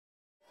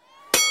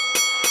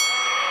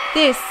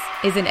This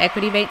is an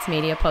Equity Mates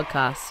Media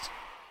podcast.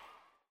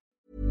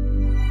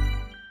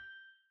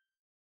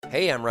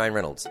 Hey, I'm Ryan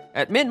Reynolds.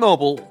 At Mint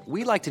Mobile,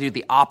 we like to do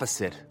the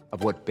opposite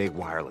of what Big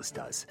Wireless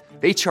does.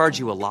 They charge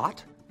you a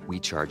lot, we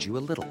charge you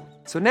a little.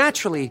 So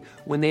naturally,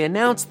 when they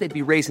announced they'd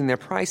be raising their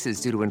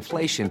prices due to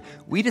inflation,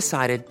 we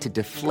decided to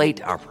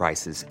deflate our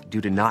prices due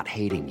to not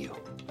hating you.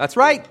 That's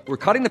right. We're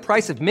cutting the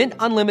price of Mint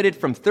Unlimited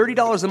from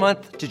 $30 a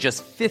month to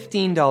just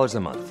 $15 a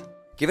month.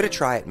 Give it a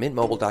try at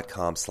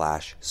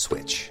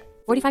mintmobile.com/switch.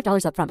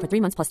 $45 up front for 3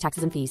 months plus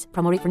taxes and fees.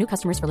 Promo rate for new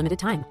customers for limited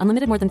time.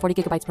 Unlimited more than 40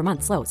 gigabytes per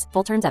month slows.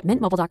 Full terms at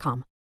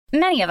mintmobile.com.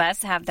 Many of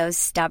us have those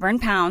stubborn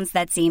pounds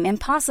that seem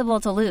impossible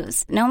to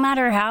lose, no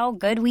matter how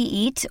good we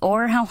eat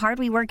or how hard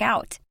we work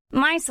out.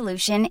 My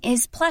solution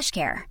is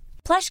PlushCare.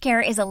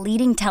 PlushCare is a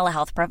leading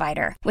telehealth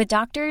provider with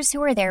doctors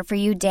who are there for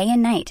you day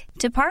and night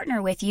to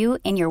partner with you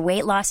in your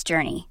weight loss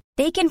journey.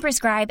 They can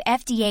prescribe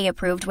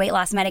FDA-approved weight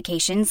loss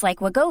medications like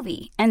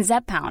Wegovy and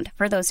Zepbound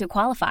for those who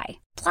qualify.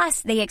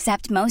 Plus, they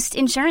accept most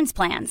insurance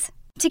plans.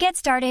 To get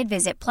started,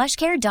 visit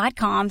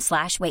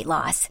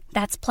plushcare.com/weightloss.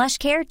 That's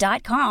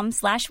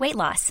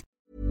plushcare.com/weightloss.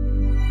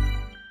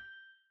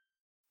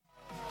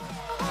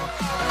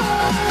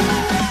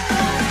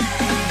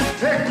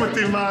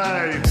 Equity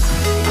Mate.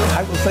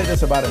 I will say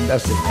this about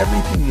investing.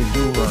 Everything you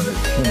do learn is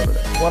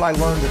cumulative. What I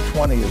learned at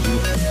 20 is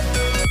useful.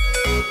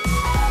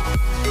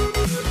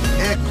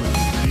 Equity.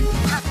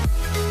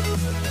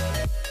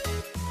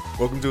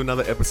 Welcome to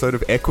another episode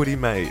of Equity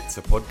Mates,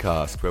 a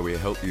podcast where we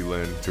help you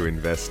learn to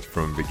invest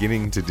from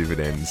beginning to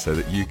dividends so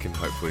that you can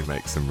hopefully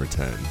make some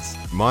returns.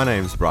 My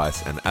name's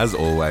Bryce, and as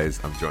always,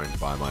 I'm joined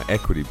by my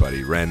equity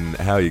buddy, Ren.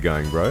 How are you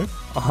going, bro?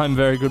 I'm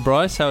very good,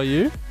 Bryce. How are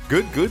you?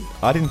 Good, good.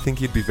 I didn't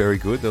think you'd be very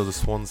good. There was a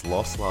Swans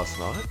loss last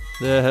night.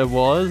 There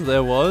was.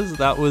 That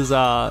was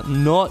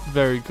not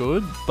very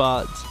good,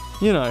 but,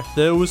 you know,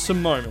 there was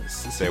some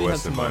moments. There were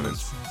some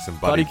moments. Some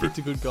Buddy kicked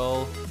a good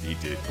goal. He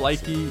did.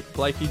 Blakey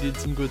did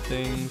some good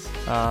things.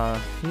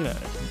 You know,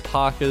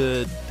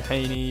 Parker,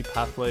 Heaney,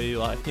 Papley,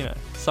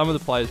 some of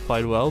the players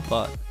played well,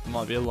 but it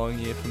might be a long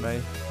year for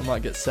me. I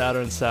might get sadder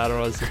and sadder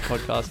as this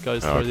podcast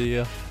goes through the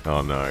year.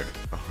 Oh no.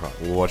 All right,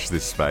 we'll watch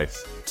this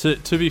space.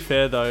 To be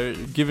fair though,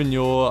 given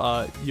your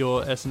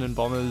Essendon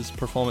Bombers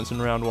performance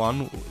in round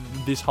one,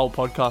 this whole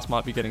podcast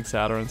might be getting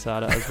sadder and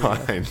sadder as well.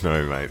 I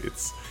know, mate.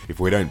 If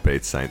we don't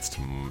beat Saints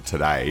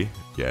today,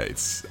 I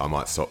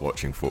might stop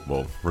watching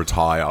football,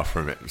 retire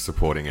from it,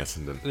 supporting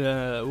Essendon.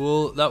 Yeah,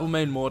 well, that will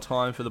mean more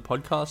time for the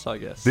podcast, I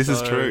guess. This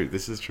is true.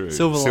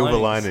 Silver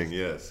lining.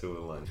 Yeah, silver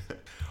lining.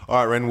 All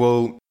right, Ren.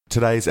 Well,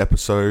 today's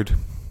episode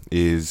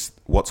is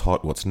what's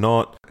hot, what's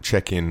not.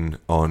 Check in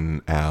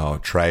on our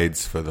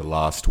trades for the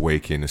last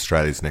week in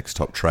Australia's Next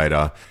Top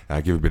Trader.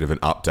 Give a bit of an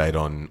update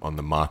on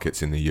the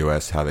markets in the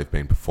US, how they've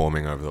been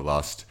performing over the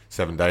last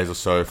 7 days or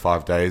so,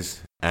 5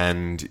 days.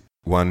 And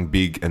one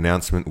big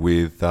announcement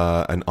with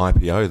an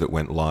IPO that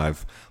went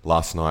live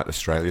last night,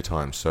 Australia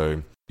time.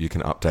 So you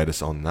can update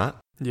us on that.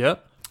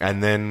 Yep.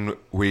 And then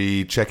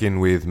we check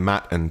in with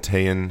Matt and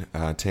Tian.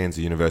 Tian's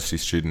a university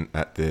student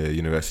at the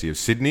University of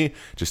Sydney,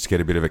 just to get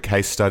a bit of a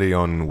case study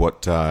on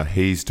what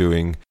he's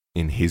doing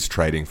in his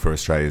trading for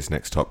Australia's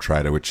Next Top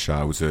Trader, which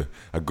was a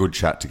good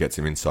chat to get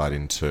some insight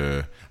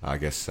into, I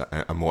guess,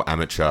 a more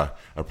amateur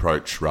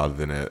approach rather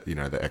than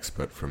the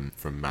expert from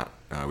Matt,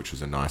 which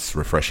was a nice,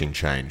 refreshing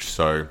change.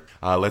 So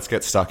let's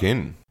get stuck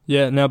in.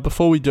 Yeah, now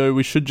before we do,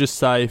 we should just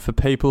say for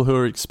people who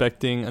are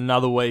expecting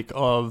another week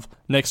of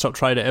Next Top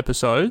Trader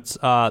episodes,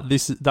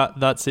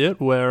 that's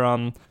it.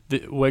 We're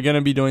going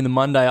to be doing the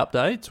Monday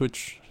updates,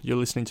 which you're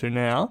listening to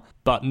now,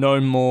 but no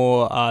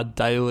more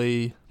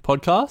daily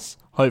podcasts.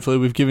 Hopefully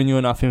we've given you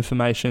enough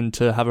information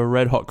to have a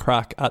red hot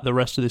crack at the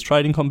rest of this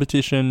trading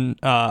competition.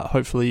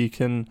 Hopefully you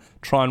can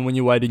try and win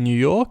your way to New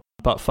York.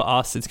 But for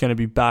us, it's going to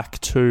be back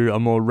to a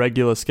more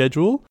regular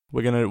schedule.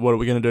 What are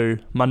we going to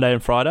do? Monday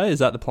and Friday? Is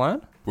that the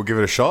plan? We'll give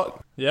it a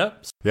shot.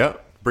 Yep.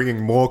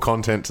 Bringing more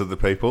content to the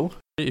people.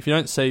 If you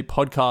don't see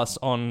podcasts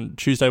on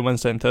Tuesday,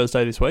 Wednesday and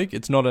Thursday this week,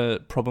 it's not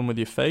a problem with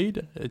your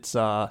feed. It's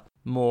a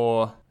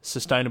more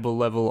sustainable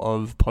level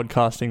of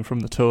podcasting from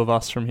the two of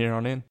us from here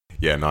on in.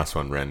 Yeah, nice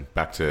one, Ren.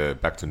 Back to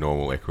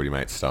normal Equity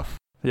Mate stuff.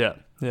 Yeah.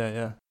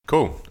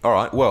 Cool. All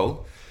right.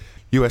 Well,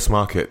 US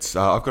markets.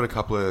 I've got a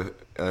couple of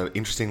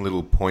interesting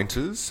little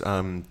pointers.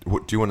 Do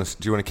you want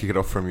to kick it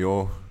off from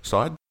your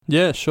side?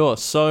 Yeah, sure.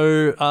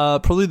 So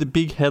probably the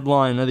big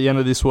headline at the end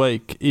of this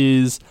week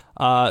is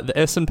the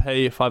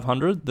S&P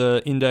 500,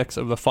 the index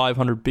of the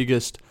 500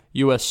 biggest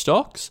US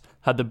stocks,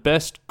 had the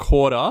best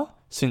quarter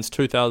since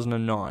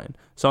 2009.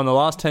 So in the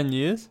last 10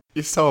 years...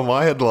 You stole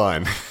my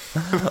headline.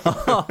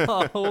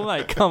 Oh,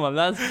 mate, come on.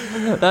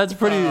 That's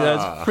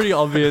pretty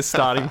obvious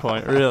starting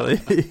point,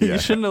 really. You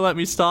shouldn't have let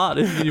me start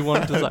if you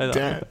wanted to say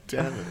that.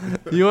 Damn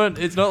it.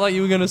 It's not like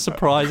you were going to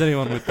surprise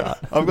anyone with that.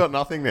 I've got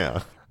nothing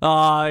now.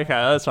 Oh, okay,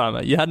 that's right,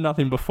 mate. You had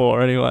nothing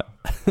before anyway.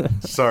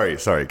 Sorry,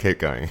 keep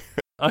going.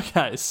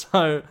 Okay,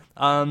 so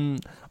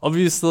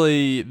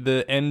obviously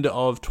the end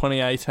of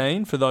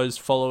 2018 for those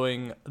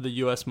following the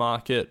US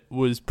market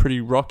was pretty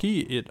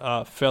rocky. It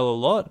fell a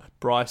lot.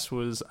 Bryce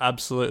was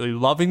absolutely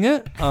loving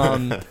it,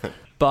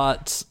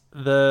 but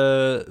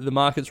the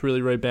market's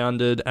really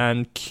rebounded,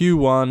 and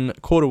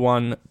quarter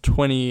one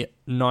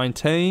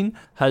 2019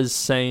 has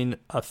seen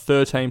a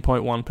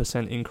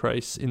 13.1%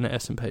 increase in the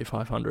S&P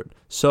 500.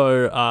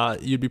 So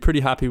you'd be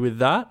pretty happy with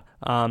that.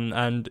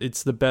 And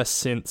it's the best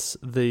since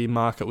the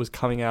market was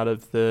coming out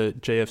of the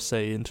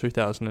GFC in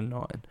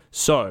 2009.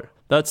 So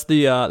that's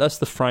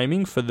the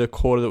framing for the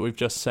quarter that we've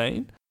just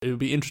seen. It'll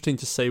be interesting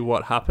to see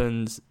what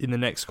happens in the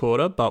next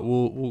quarter, but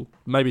we'll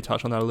maybe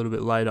touch on that a little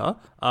bit later.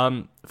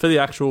 For the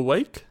actual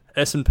week,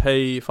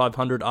 S&P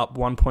 500 up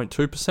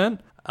 1.2%,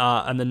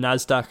 and the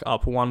Nasdaq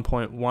up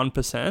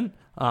 1.1%.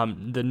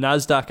 The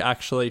Nasdaq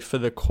actually for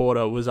the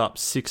quarter was up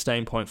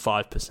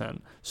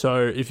 16.5%.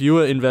 So if you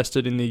were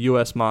invested in the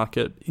US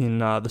market in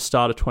the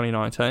start of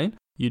 2019,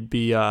 you'd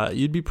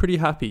be pretty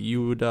happy.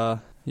 You'd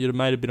have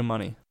made a bit of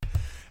money.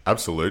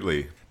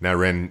 Absolutely. Now,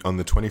 Ren, on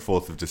the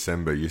 24th of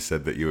December, you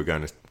said that you were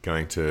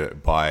going to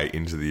buy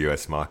into the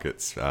US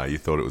markets. You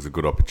thought it was a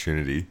good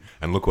opportunity,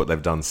 and look what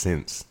they've done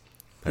since.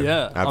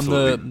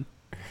 Absolutely.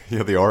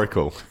 You're the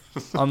oracle.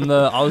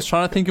 I was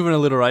trying to think of an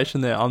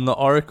alliteration there. I'm the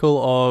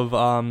oracle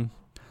of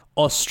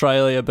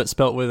Australia, but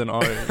spelt with an O.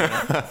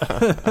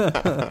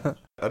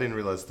 I didn't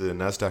realize the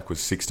Nasdaq was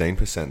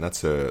 16%.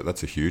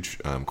 That's a huge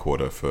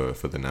quarter for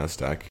the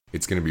Nasdaq.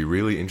 It's going to be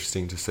really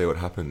interesting to see what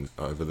happens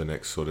over the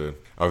next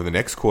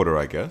quarter,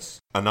 I guess.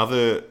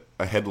 Another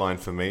headline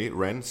for me,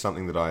 Ren,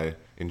 something that I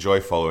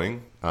enjoy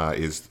following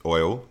is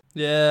oil.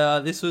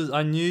 Yeah,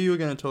 I knew you were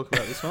going to talk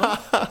about this one.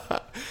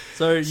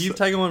 So you've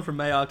taken one from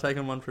me, I've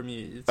taken one from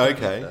you.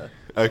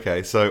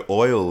 Okay. So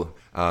oil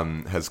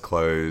has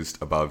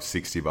closed above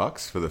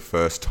 $60 for the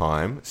first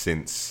time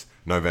since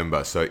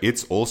November. So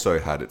it's also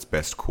had its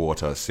best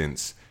quarter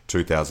since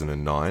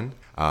 2009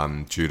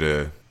 due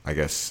to, I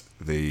guess,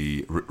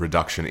 the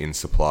reduction in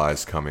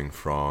supplies coming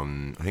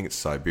from, I think it's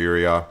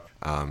Siberia,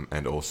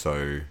 and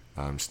also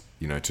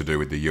to do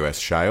with the US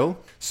shale.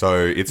 So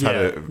it's had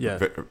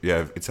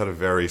a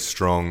very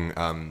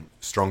strong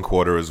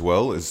quarter as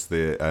well as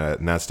the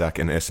Nasdaq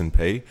and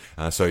S&P.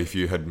 So if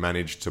you had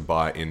managed to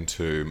buy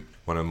into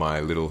one of my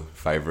little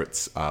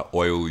favorites,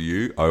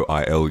 OILU,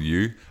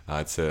 OILU,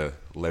 it's a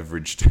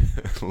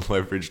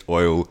leveraged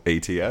oil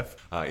ETF.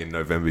 In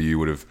November, you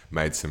would have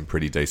made some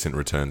pretty decent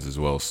returns as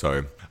well.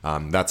 So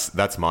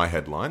that's my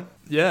headline.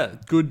 Yeah,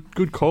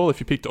 good call if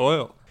you picked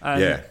oil.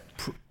 And yeah.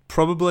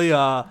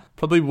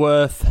 Probably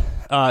worth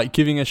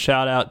giving a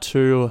shout out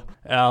to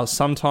our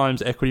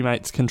sometimes Equity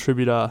Mates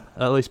contributor,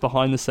 at least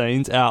behind the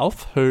scenes,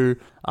 Alf, who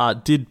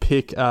did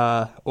pick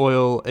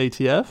oil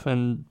ETF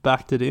and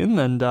backed it in,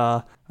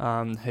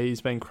 and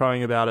he's been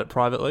crowing about it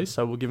privately,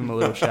 so we'll give him a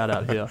little shout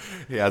out here.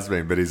 He has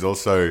been, but he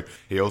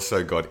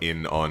also got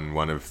in on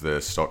one of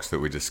the stocks that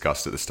we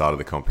discussed at the start of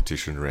the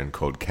competition, Ren,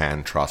 called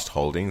Can Trust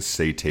Holdings,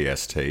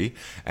 CTST,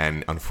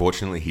 and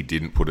unfortunately he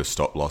didn't put a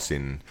stop loss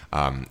in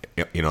on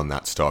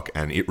that stock,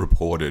 and it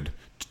reported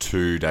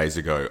 2 days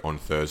ago on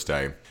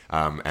Thursday,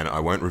 and I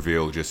won't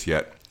reveal just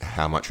yet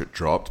how much it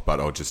dropped, but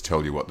I'll just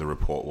tell you what the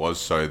report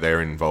was. So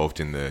they're involved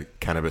in the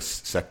cannabis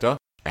sector,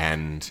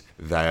 and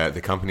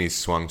the company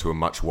swung to a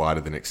much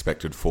wider than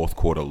expected fourth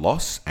quarter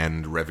loss,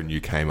 and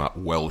revenue came up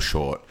well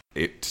short.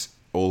 It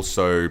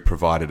also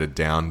provided a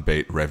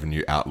downbeat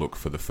revenue outlook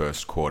for the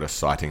first quarter,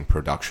 citing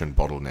production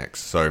bottlenecks.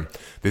 So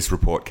this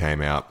report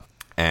came out,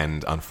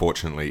 and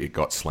unfortunately it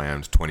got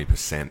slammed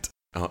 20%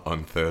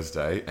 on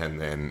Thursday, and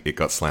then it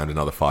got slammed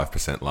another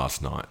 5%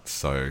 last night.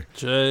 So,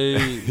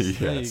 jeez,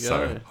 yeah. There you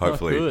So go.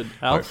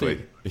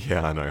 hopefully,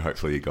 yeah, I know.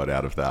 Hopefully, he got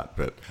out of that,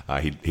 but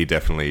he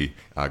definitely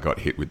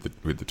got hit with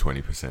the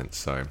 20%.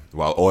 So,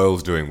 while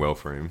oil's doing well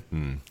for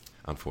him,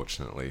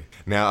 unfortunately.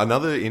 Now,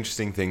 another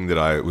interesting thing that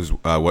I was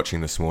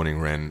watching this morning,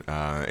 Ren,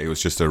 it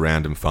was just a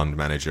random fund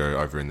manager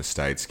over in the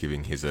States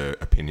giving his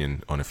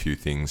opinion on a few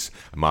things,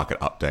 a market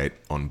update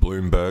on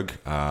Bloomberg,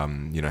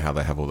 how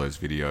they have all those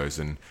videos.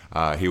 And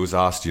he was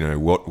asked,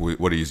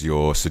 what is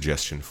your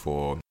suggestion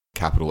for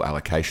capital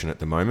allocation at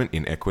the moment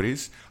in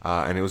equities?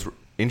 And it was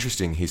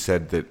interesting. He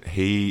said that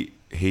he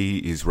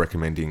is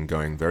recommending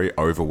going very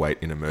overweight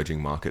in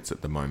emerging markets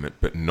at the moment,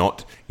 but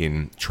not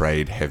in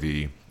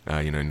trade-heavy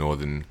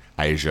Northern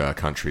Asia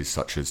countries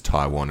such as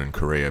Taiwan and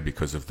Korea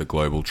because of the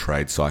global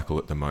trade cycle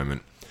at the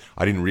moment.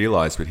 I didn't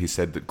realize, but he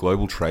said that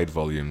global trade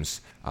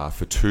volumes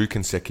for 2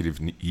 consecutive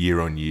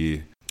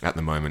year-on-year at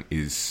the moment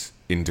is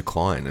in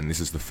decline, and this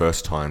is the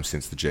first time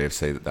since the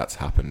GFC that's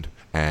happened.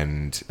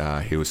 And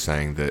he was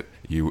saying that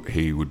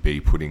he would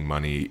be putting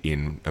money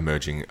in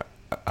emerging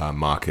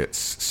markets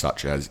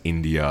such as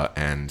India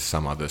and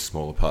some other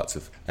smaller parts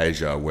of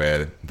Asia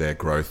where their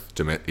growth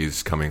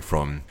is coming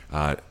from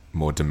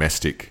more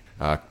domestic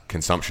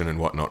consumption and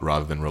whatnot,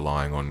 rather than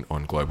relying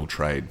on global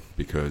trade,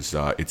 because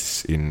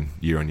it's in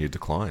year-on-year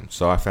decline.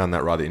 So I found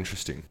that rather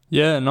interesting.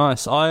 Yeah,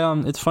 nice.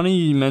 It's funny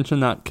you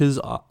mentioned that, because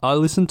I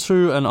listened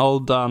to an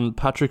old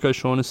Patrick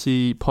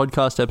O'Shaughnessy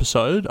podcast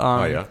episode.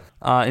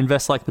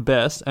 Invest Like the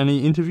Best, and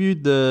he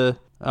interviewed the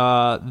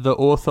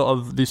author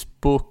of this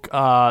book,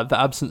 The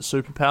Absent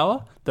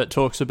Superpower, that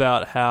talks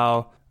about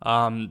how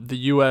the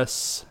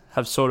US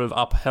have sort of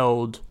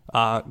upheld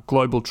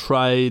global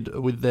trade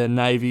with their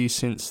navy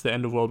since the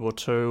end of World War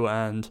II,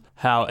 and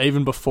how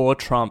even before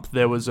Trump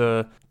there was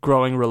a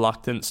growing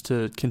reluctance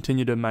to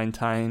continue to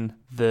maintain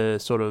the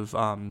sort of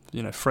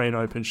free and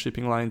open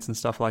shipping lanes and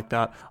stuff like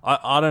that.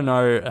 I don't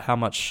know how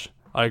much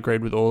I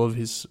agreed with all of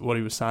what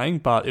he was saying,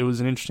 but it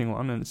was an interesting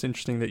one, and it's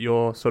interesting that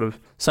you're sort of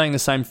saying the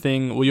same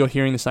thing, or you're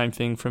hearing the same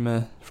thing from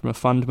a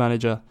fund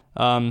manager.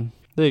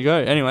 There you go.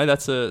 Anyway,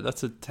 that's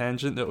a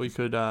tangent that we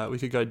could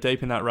go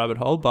deep in that rabbit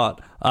hole,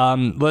 but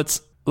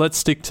let's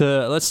stick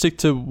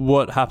to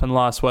what happened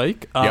last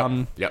week.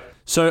 Yep.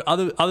 So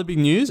other big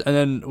news, and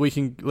then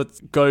let's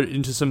go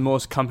into some more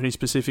company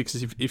specifics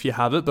if you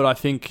have it. But I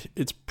think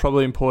it's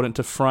probably important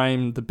to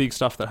frame the big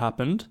stuff that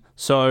happened.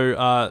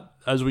 So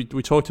as we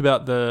talked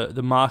about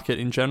the market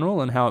in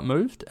general and how it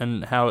moved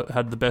and how it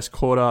had the best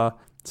quarter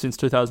since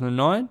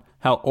 2009.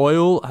 How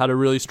oil had a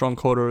really strong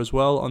quarter as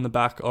well on the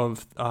back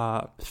of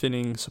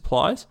thinning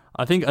supplies.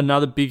 I think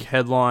another big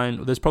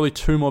headline, there's probably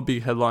two more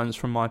big headlines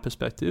from my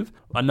perspective.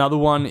 Another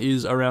one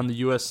is around the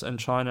US and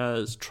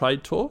China's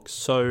trade talks.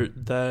 So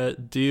the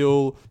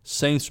deal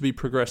seems to be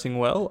progressing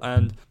well,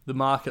 and the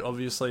market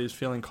obviously is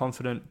feeling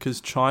confident because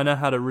China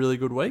had a really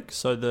good week.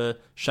 So the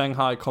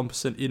Shanghai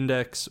Composite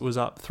Index was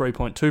up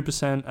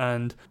 3.2%,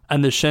 and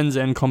the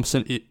Shenzhen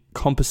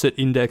Composite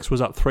Index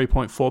was up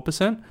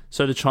 3.4%.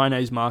 So the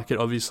Chinese market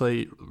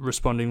obviously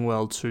responding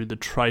well to the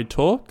trade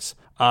talks.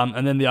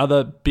 And then the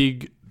other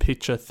big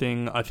picture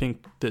thing I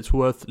think that's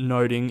worth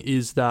noting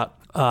is that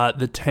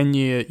the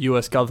 10-year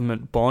US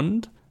government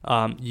bond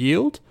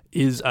yield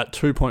is at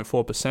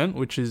 2.4%,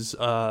 which is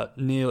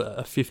near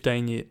a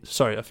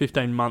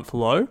 15-month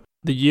low.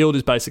 The yield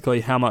is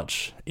basically how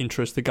much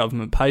interest the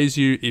government pays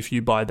you if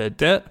you buy their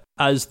debt.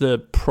 As the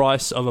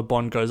price of a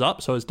bond goes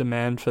up, so as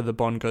demand for the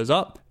bond goes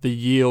up, the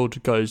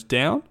yield goes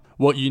down.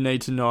 What you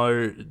need to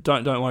know,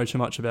 don't worry too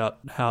much about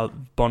how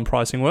bond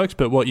pricing works,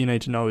 but what you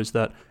need to know is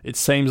that it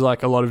seems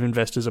like a lot of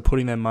investors are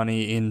putting their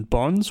money in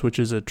bonds, which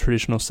is a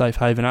traditional safe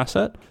haven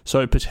asset.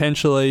 So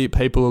potentially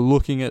people are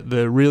looking at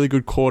the really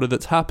good quarter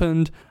that's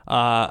happened,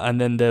 and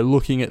then they're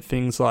looking at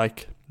things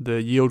like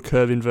the yield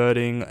curve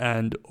inverting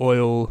and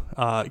oil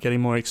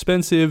getting more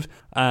expensive,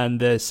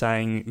 and they're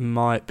saying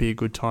might be a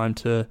good time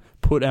to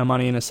put our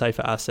money in a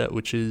safer asset,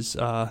 which is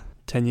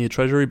 10-year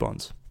treasury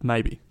bonds,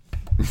 maybe.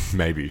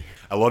 Maybe.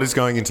 A lot is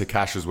going into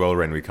cash as well,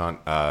 Ren. We can't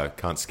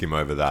skim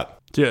over that.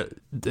 Yeah,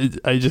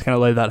 are you just going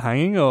to leave that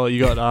hanging, or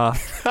you got...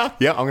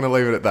 Yeah, I'm going to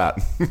leave it at that.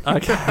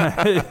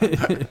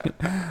 Okay.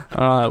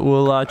 All right,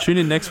 we'll tune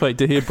in next week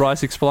to hear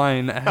Bryce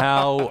explain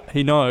how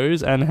he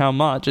knows and how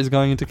much is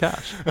going into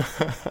cash.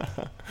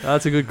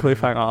 That's a good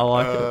cliffhanger. I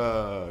like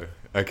it.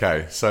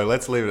 Okay, so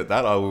let's leave it at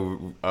that. I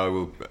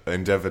will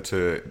endeavour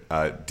to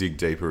dig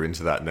deeper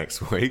into that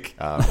next week.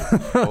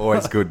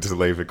 Always good to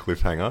leave a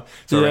cliffhanger.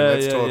 So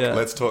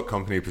let's talk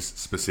company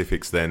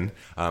specifics then.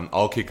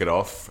 I'll kick it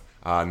off.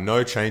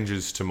 No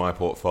changes to my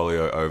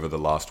portfolio over the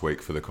last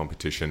week for the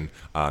competition.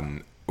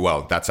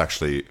 Well, that's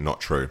actually not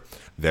true.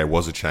 There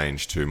was a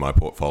change to my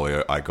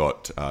portfolio. I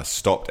got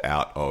stopped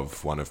out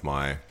of one of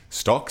my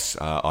stocks.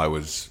 I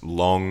was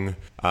long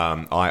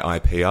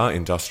IIPR,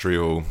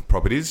 industrial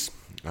properties.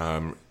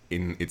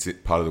 It's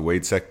part of the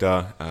weed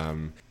sector.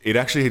 It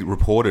actually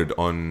reported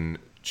on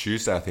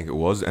Tuesday, I think it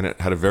was, and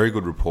it had a very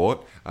good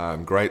report.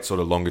 Great sort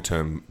of longer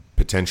term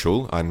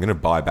potential. I'm going to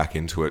buy back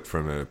into it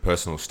from a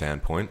personal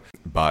standpoint,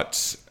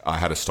 but I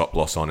had a stop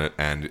loss on it,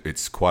 and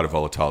it's quite a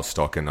volatile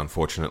stock, and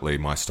unfortunately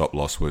my stop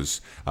loss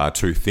was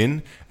too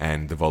thin,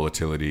 and the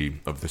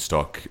volatility of the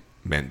stock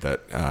meant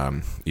that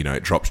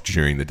it dropped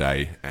during the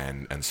day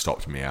and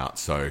stopped me out.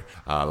 So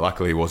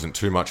luckily it wasn't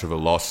too much of a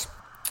loss.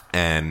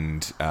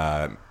 And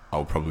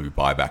I'll probably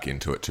buy back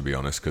into it, to be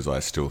honest, because I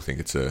still think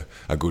it's a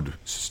good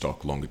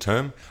stock longer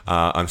term.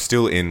 I'm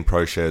still in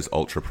ProShares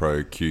Ultra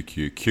Pro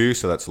QQQ,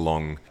 so that's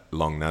long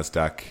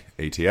NASDAQ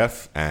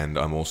ETF, and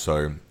I'm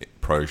also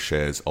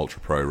ProShares Ultra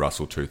Pro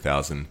Russell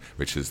 2000,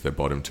 which is the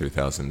bottom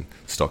 2000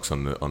 stocks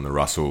on the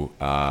Russell.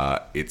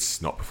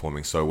 It's not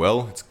performing so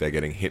well. They're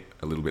getting hit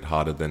a little bit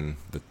harder than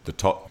the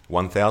top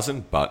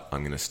 1000, but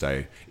I'm going to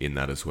stay in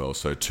that as well.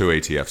 So 2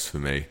 ETFs for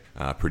me.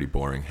 Pretty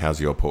boring. How's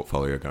your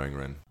portfolio going,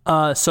 Ren?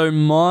 So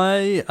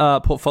my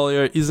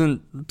portfolio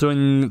isn't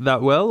doing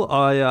that well.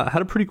 I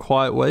had a pretty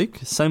quiet week.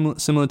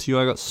 Similar to you,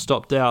 I got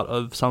stopped out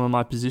of some of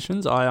my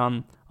positions.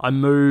 I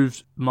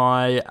moved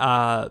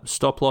my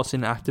stop loss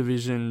in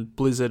Activision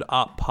Blizzard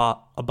up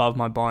above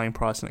my buying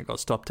price, and it got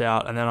stopped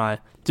out. And then I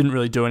didn't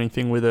really do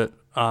anything with it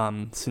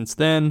since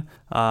then.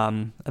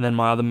 And then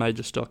my other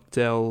major stock,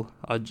 Dell,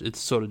 it's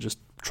sort of just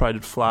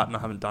traded flat and I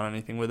haven't done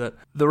anything with it.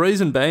 The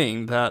reason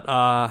being that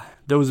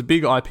there was a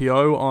big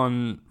IPO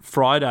on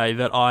Friday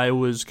that I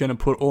was going to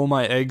put all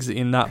my eggs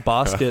in that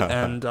basket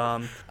and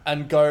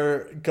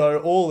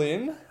go all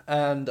in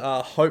and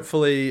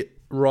hopefully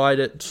ride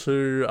it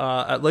to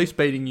at least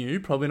beating you,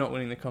 probably not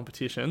winning the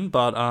competition,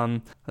 but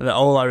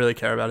all I really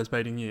care about is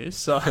beating you.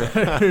 So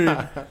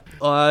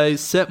I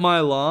set my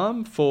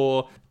alarm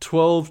for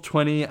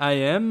 12:20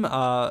 a.m.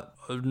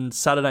 On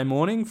Saturday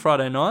morning,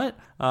 Friday night,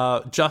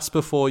 just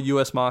before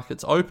US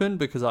markets open,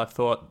 because I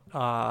thought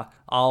I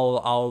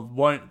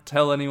won't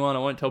tell anyone, I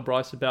won't tell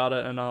Bryce about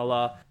it, and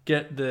I'll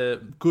get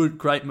the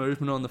great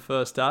movement on the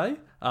first day.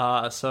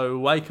 So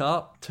wake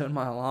up, turn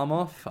my alarm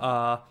off,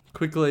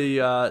 quickly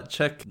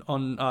get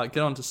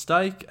onto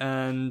Stake,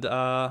 and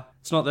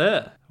it's not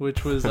there,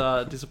 which was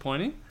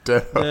disappointing.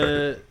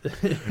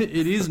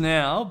 It is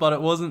now, but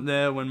it wasn't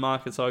there when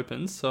markets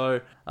opened. So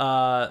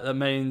that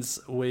means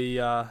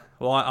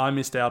I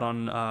missed out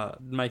on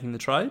making the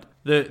trade.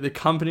 The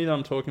company that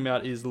I'm talking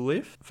about is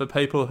Lyft. For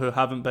people who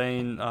haven't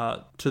been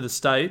to the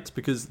States,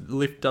 because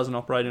Lyft doesn't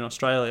operate in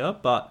Australia,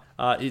 but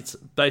it's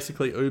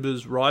basically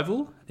Uber's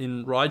rival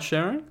in ride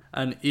sharing,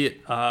 and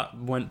it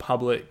went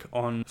public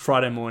on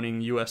Friday morning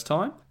US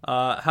time.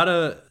 Had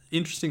a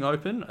interesting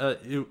open.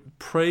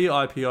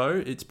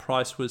 Pre-IPO, its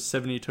price was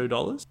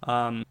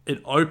 $72.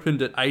 It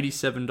opened at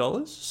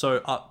 $87,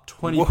 so up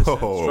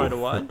 20% straight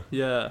away.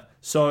 Yeah.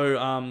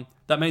 So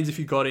that means if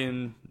you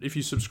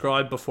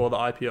subscribed before the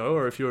IPO,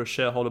 or if you're a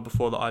shareholder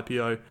before the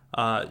IPO,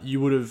 you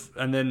would have,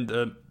 and then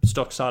the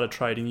stock started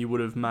trading, you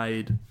would have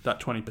made that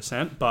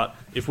 20%. But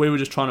if we were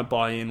just trying to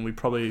buy in, we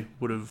probably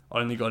would have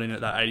only got in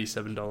at that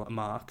 $87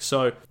 mark.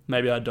 So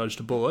maybe I dodged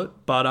a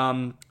bullet. But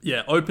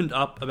opened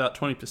up about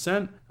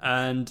 20%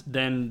 and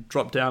then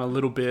dropped down a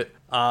little bit.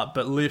 But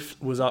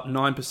Lyft was up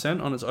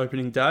 9% on its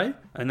opening day,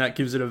 and that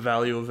gives it a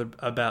value of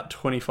about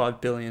 $25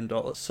 billion.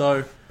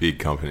 So big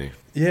company.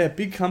 Yeah,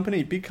 big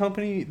company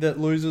that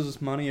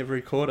loses money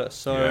every quarter.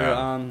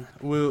 So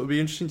it'll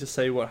be interesting to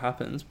see what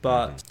happens.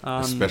 But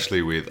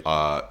especially with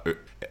Uber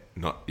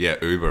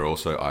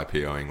also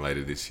IPOing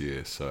later this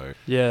year. So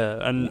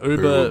yeah, and Uber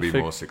who will be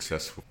more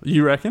successful?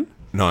 You reckon?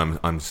 No,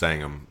 I'm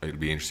saying it'll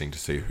be interesting to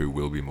see who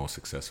will be more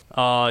successful.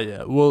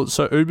 Yeah. Well,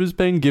 so Uber's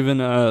been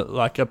given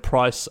a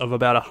price of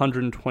about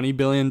 $120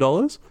 billion.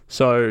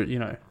 So,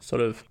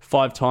 sort of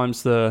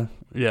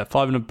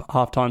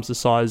 5.5 times the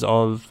size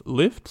of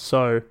Lyft.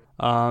 So,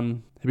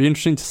 it'd be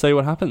interesting to see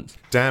what happens.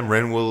 Damn,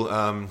 Ren,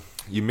 well,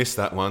 you missed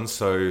that one,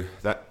 so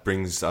that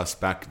brings us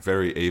back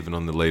very even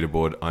on the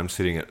leaderboard. I'm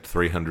sitting at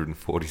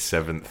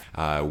 347th,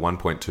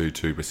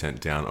 1.22%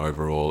 down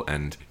overall,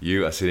 and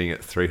you are sitting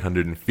at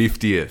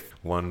 350th.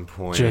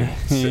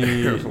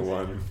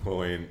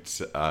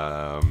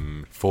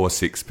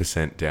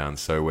 1.46% down.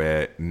 So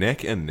we're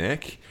neck and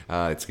neck.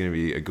 It's going to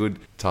be a good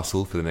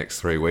tussle for the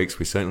next 3 weeks.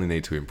 We certainly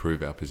need to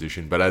improve our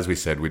position. But as we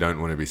said, we don't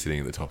want to be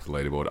sitting at the top of the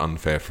leaderboard.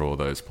 Unfair for all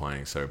those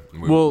playing. So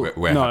we're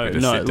happy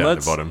to sit down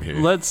at the bottom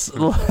here. Let's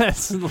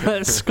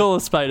call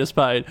a spade a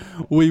spade.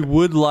 We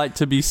would like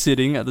to be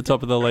sitting at the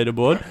top of the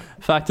leaderboard.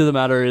 Fact of the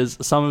matter is,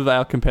 some of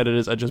our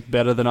competitors are just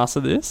better than us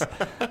at this.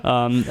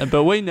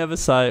 But we never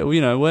say, we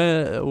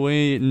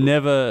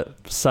never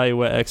say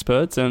we're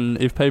experts, and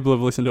if people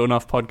have listened to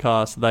enough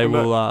podcasts, they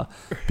will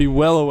be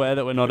well aware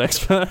that we're not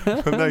experts.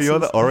 No, you're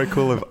the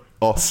oracle of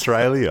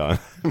Australia.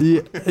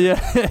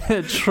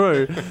 yeah,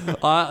 true.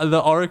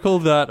 The oracle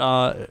that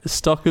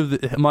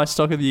my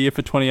stock of the year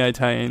for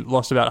 2018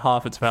 lost about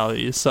half its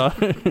value. So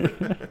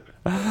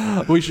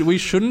we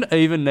shouldn't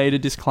even need a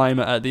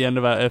disclaimer at the end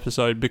of our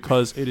episode,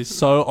 because it is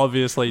so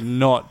obviously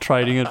not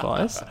trading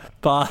advice.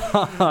 But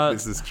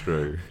this is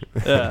true.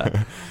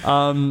 Yeah.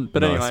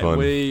 But nice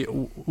anyway,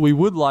 we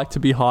would like to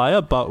be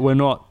higher, but we're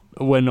not.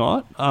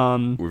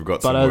 We've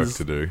got some work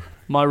to do.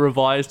 My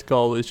revised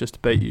goal is just to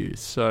beat you,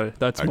 so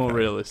that's more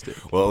realistic.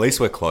 Well, at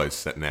least we're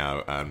close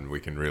now, and we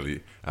can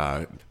really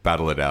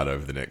battle it out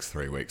over the next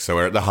 3 weeks. So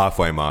we're at the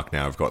halfway mark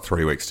now. We've got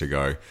 3 weeks to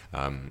go.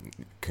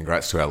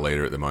 Congrats to our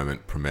leader at the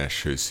moment,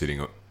 Pramesh, who's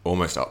sitting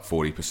almost up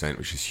 40%,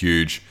 which is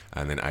huge.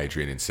 And then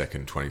Adrian in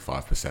second,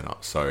 25%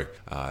 up. So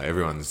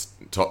everyone's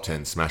top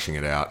 10 smashing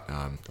it out.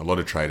 A lot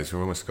of traders.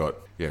 We've got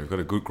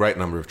a great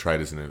number of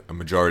traders, and a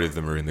majority of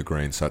them are in the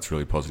green. So that's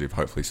really positive.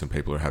 Hopefully some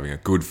people are having a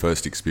good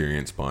first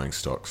experience buying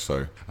stocks.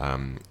 So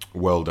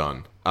well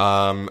done.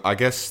 I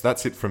guess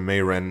that's it from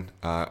me, Ren.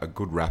 A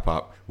good wrap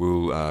up.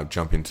 We'll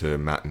jump into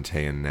Matt and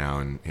Tian now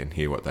and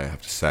hear what they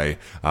have to say.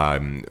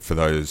 For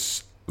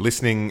those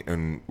listening,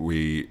 and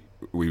we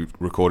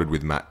recorded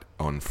with Matt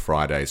on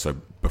Friday, so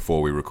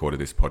before we recorded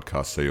this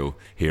podcast, so you'll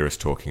hear us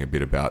talking a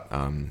bit about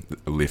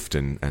Lyft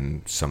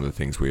and some of the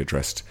things we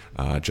addressed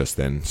just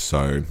then.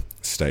 So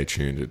stay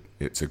tuned.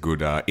 It's a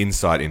good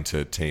insight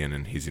into Tian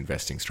and his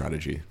investing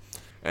strategy.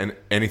 And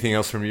anything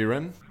else from you,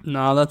 Ren?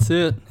 No, that's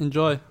it.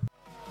 Enjoy.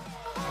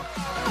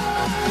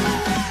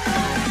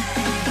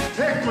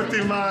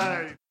 Equity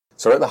Mate.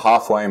 So we're at the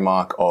halfway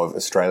mark of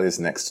Australia's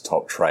Next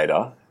Top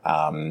Trader,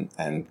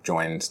 and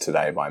joined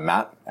today by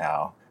Matt,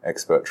 our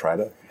expert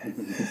trader.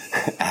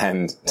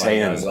 And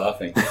Tian.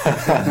 Laughing.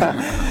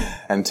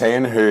 And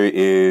Tian, who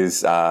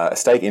is a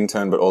stake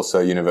intern but also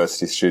a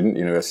university student,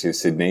 University of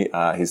Sydney.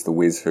 He's the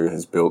whiz who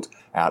has built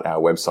out our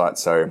website.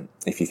 So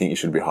if you think you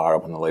should be higher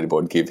up on the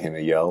leaderboard, give him a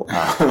yell.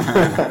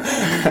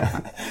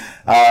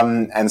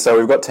 And so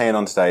we've got Tian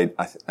on today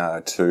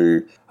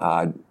to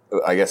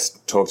I guess,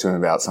 talk to him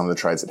about some of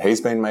the trades that he's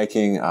been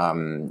making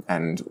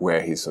and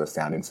where he's sort of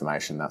found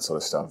information, that sort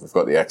of stuff. We've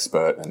got the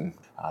expert and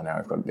now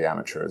we've got the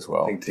amateur as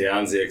well. I think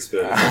Tian's the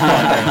expert.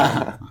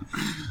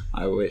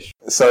 I wish.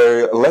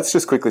 So let's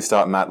just quickly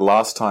start, Matt.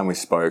 Last time we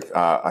spoke,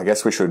 I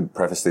guess we should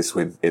preface this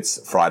with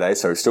it's Friday,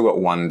 so we've still got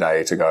one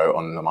day to go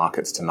on the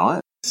markets tonight.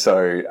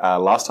 So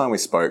last time we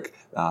spoke,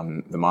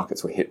 the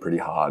markets were hit pretty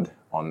hard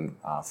on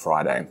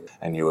Friday,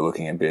 and you were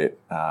looking a bit,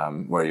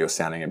 you're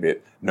sounding a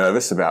bit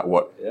nervous about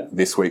what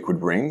this week would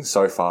bring.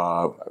 So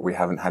far, we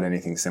haven't had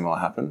anything similar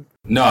happen.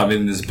 No, I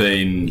mean, there's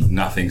been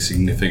nothing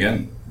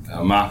significant.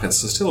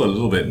 Markets are still a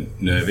little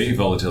bit nervy.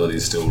 Volatility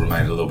still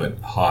remained a little bit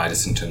high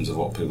just in terms of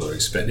what people are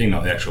expecting,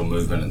 not the actual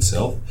movement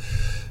itself.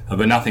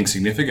 But nothing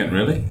significant,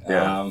 really.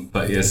 Yeah.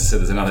 But yes, I said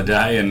there's another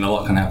day, and a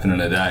lot can happen in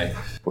a day.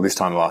 Well, this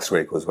time last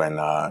week was when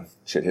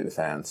shit hit the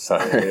fan, so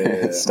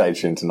stay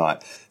tuned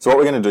tonight. So what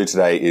we're going to do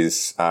today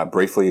is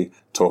briefly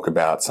talk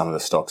about some of the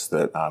stocks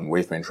that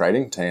we've been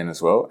trading, Tian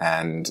as well,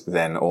 and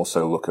then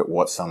also look at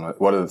what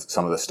are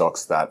some of the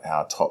stocks that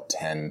our top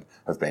 10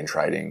 have been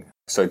trading.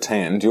 So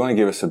Tian, do you want to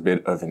give us a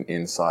bit of an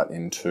insight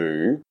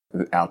into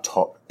our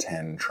top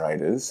 10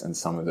 traders and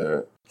some of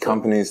the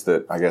companies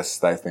that I guess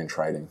they've been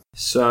trading?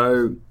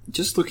 So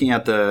just looking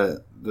at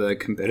the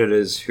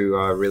competitors who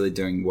are really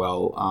doing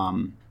well,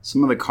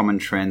 some of the common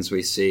trends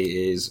we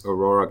see is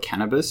Aurora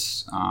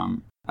Cannabis.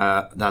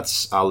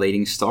 That's our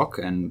leading stock.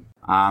 And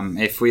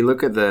if we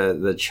look at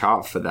the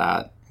chart for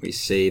that, we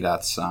see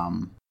that's...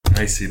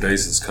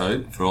 ACB's its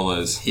code for all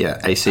those... Yeah,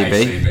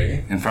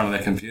 ACB. In front of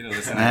their computer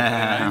listening to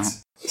their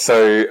mates.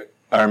 So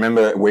I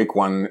remember week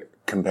one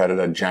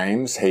competitor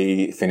James,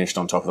 he finished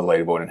on top of the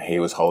leaderboard and he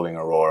was holding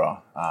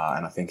Aurora.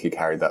 And I think he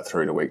carried that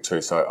through to week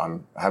two. So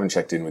I haven't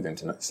checked in with him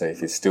to see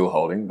if he's still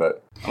holding,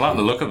 but... I like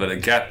the look of it.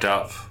 It gapped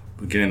up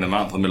beginning of the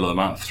month, the middle of the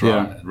month, right?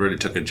 Yeah. It really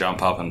took a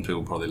jump up and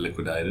people probably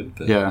liquidated.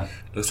 But yeah.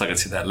 Looks like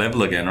it's hit that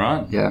level again,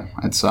 right? Yeah.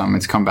 It's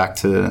come back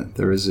to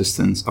the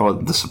resistance, or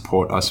the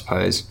support, I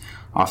suppose,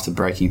 after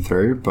breaking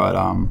through. But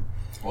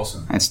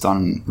awesome. It's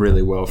done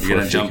really well. You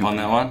going to jump on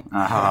that one?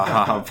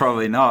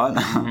 Probably not.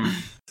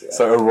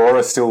 So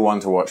Aurora's still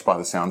one to watch by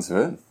the sounds of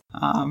it?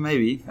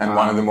 Maybe. And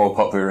one of the more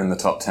popular in the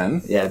top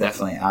 10? Yeah,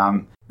 definitely.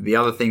 The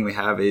other thing we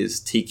have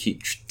is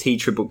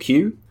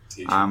TQQQ,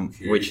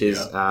 which is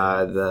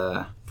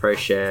the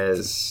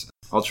ProShares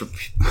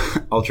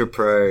Ultra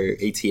Pro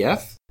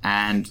ETF.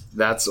 And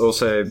that's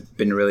also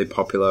been really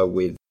popular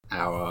with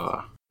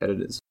our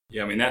competitors.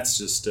 Yeah, I mean, that's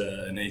just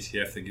an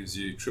ETF that gives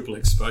you triple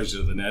exposure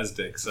to the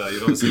NASDAQ. So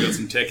you've obviously got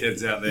some tech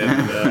heads out there.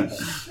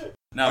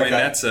 No, I mean,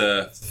 that's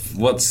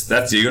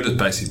you're just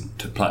basically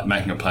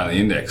making a play on the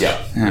index,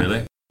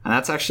 really. And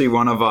that's actually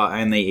one of our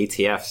only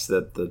ETFs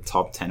that the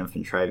top 10 have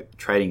been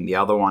trading, the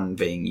other one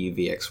being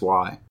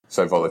UVXY.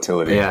 So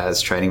volatility. Yeah,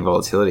 it's trading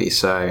volatility.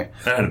 So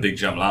that had a big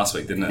jump last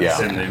week, didn't it? Yeah.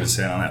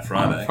 17% on that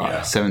Friday.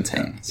 Yeah.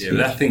 17. Yeah, but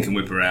that thing can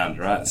whip around,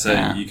 right? So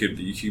you could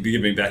be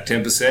giving back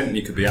 10% and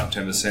you could be up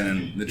 10%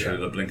 in literally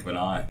the blink of an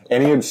eye.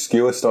 Any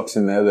obscure stocks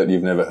in there that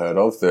you've never heard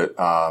of that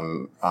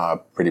are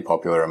pretty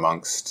popular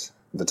amongst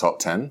the top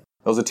 10?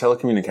 There was a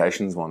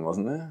telecommunications one,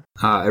 wasn't there?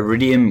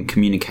 Iridium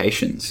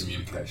Communications.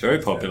 Very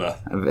popular.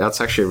 That's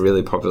actually a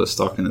really popular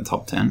stock in the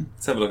top 10.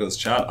 Let's have a look at this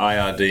chart.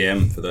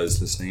 IRDM for those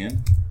listening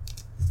in.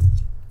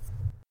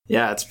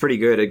 Yeah, it's pretty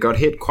good. It got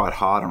hit quite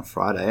hard on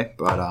Friday,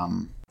 but...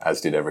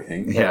 As did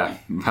everything. Yeah,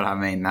 but I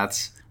mean,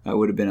 that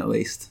would have been at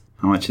least...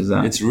 How much is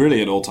that? It's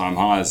really at all-time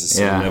highs, this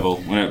sort of level.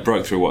 When it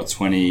broke through,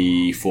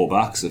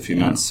 $24 a few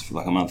months,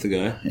 like a month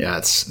ago. Yeah,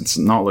 it's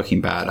not looking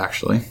bad,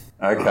 actually.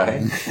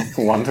 Okay.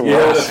 One to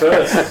watch. The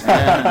first.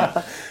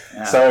 Yeah.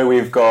 So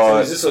we've got... So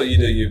is this what you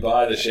do? You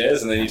buy the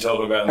shares and then you talk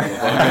about them on the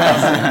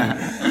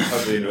podcast?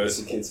 Hope the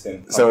university kids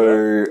can...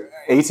 So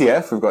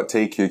ETF, we've got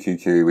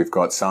TQQQ. We've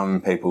got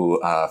some people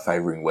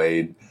favouring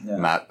weed. Yeah.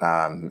 Matt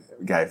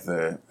gave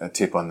a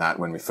tip on that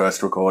when we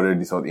first recorded.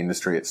 He thought the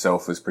industry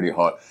itself was pretty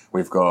hot.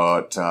 We've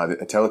got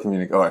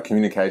a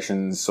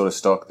communications sort of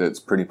stock that's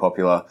pretty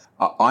popular.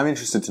 I'm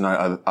interested to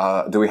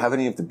know, do we have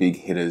any of the big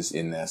hitters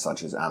in there,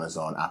 such as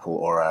Amazon, Apple,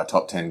 or our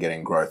top 10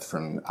 getting growth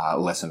from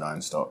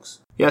lesser-known stocks?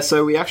 Yeah,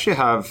 so we actually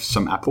have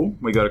some Apple.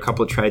 We got a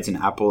couple of trades in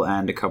Apple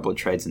and a couple of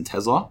trades in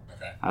Tesla,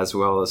 as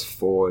well as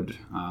Ford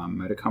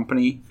Motor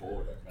Company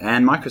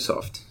and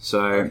Microsoft.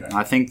 So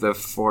I think the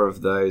four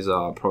of those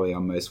are probably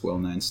our most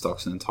well-known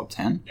stocks in the top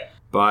 10. Yeah.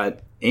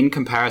 But in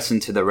comparison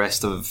to the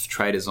rest of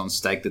traders on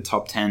stake, the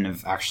top 10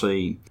 have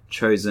actually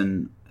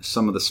chosen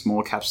some of the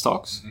small cap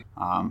stocks,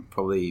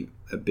 probably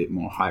a bit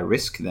more high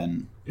risk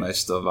than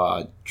most of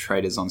our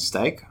traders on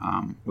stake,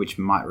 which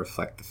might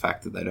reflect the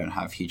fact that they don't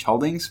have huge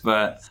holdings.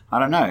 But I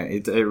don't know.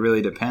 It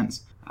really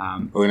depends.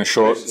 Well, in a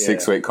short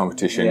 6-week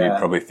competition, you'd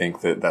probably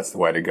think that that's the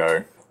way to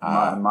go.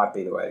 might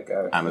be the way to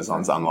go.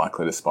 Amazon's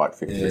unlikely to spike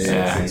 50%.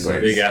 Yeah,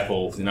 Big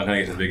Apple. You're not going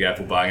to get to the Big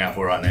Apple buying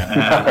Apple right now.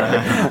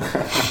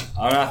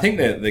 I think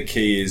that the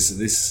key is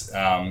this.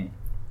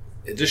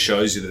 It just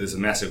shows you that there's a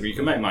massive. You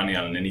can make money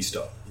on any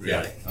stock, really.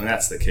 Yeah. And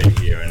that's the key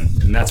here,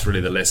 and that's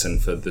really the lesson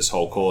for this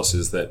whole course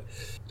is that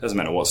it doesn't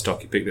matter what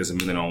stock you pick. There's a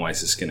million and one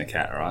ways to skin a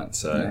cat, right?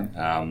 So.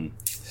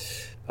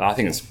 I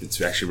think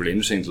it's actually really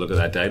interesting to look at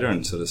that data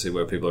and sort of see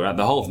where people are at.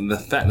 The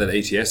fact that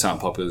ETFs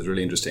aren't popular is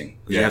really interesting.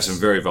 Because you have some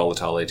very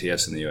volatile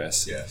ETFs in the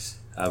US. Yes.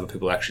 But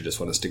people actually just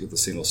want to stick with the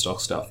single stock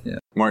stuff. Yeah.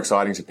 More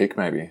exciting to pick,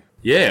 maybe.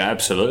 Yeah,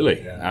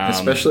 absolutely. Yeah.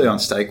 Especially on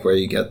stake where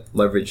you get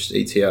leveraged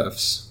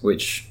ETFs,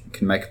 which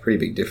can make a pretty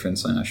big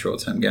difference in a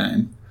short-term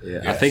game. Yeah.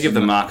 Yes. I think if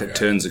the market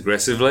turns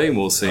aggressively,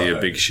 we'll see a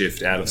big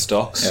shift out of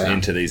stocks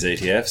into these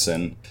ETFs,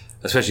 and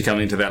especially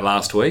coming into that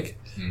last week.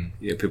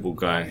 Yeah, people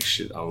going,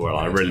 shit,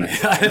 I really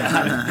I've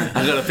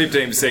got a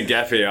 15%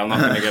 gap here. I'm not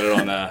going to get it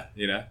on,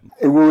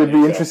 It would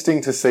be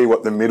interesting to see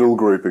what the middle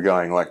group are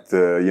going, like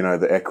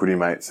the equity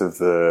mates of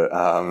the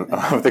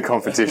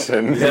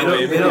competition.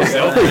 Okay,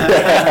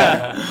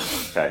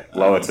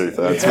 lower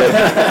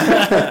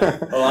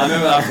 2/3. Well, I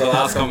remember after the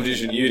last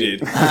competition you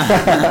did.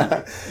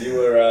 You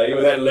were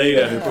that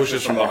leader who pushed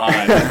us from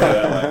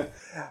behind.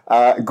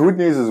 Good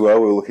news as well,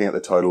 we're looking at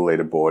the total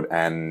leaderboard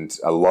and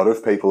a lot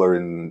of people are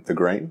in the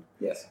green.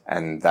 Yes.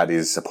 And that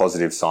is a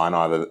positive sign.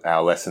 Either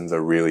our lessons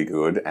are really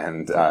good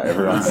and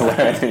everyone's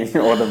learning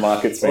or the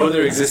market's or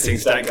their existing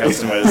stake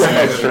customers.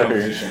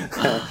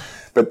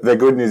 But the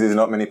good news is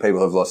not many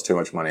people have lost too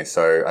much money.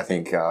 So I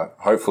think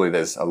hopefully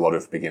there's a lot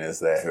of beginners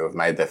there who have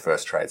made their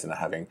first trades and are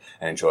having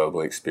an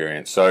enjoyable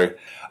experience. So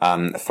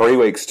 3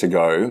 weeks to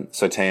go.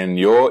 So Tian,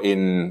 you're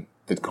in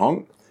the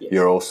comp. Yes.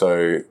 You're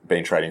also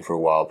been trading for a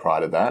while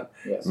prior to that.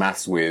 Yes.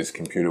 Maths whiz,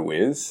 computer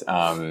whiz.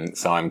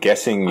 So I'm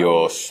guessing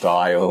your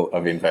style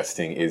of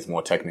investing is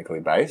more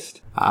technically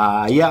based.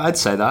 Yeah, I'd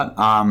say that.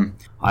 I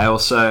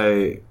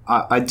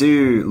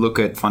do look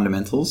at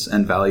fundamentals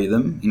and value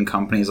them in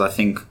companies. I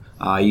think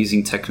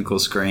using technical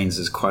screens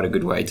is quite a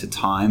good way to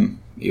time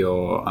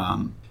your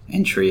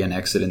entry and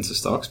exit into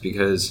stocks,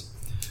 because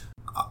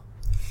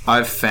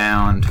I've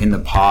found in the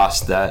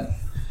past that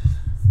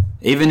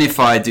even if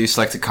I do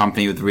select a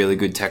company with really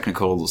good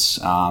technicals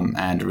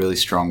and really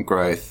strong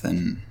growth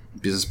and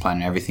business plan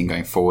and everything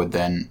going forward,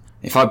 then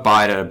if I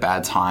buy it at a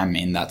bad time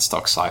in that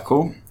stock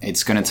cycle,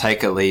 it's going to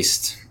take at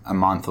least a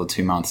month or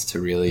 2 months to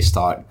really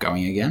start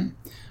going again.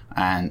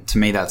 And to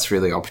me, that's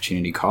really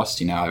opportunity cost.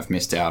 I've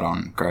missed out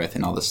on growth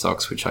in other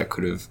stocks, which I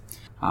could have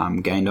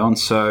gained on.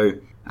 So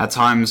at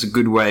times, a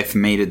good way for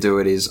me to do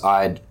it is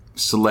I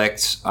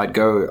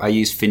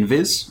use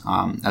FinViz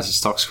as a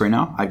stock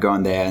screener. I'd go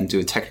in there and do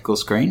a technical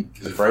screen.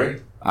 Is it free?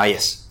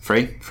 Yes,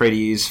 free to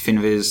use,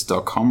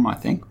 finviz.com, I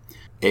think.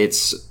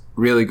 It's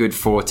really good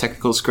for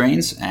technical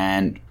screens,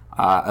 and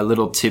a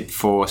little tip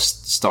for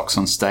stocks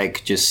on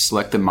stake, just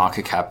select the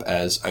market cap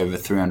as over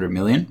 300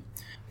 million,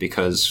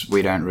 because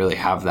we don't really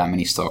have that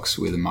many stocks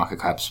with a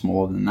market cap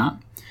smaller than that.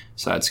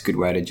 So it's a good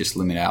way to just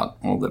limit out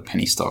all the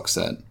penny stocks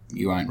that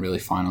you won't really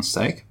find on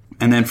stake.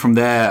 And then from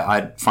there,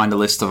 I'd find a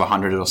list of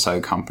 100 or so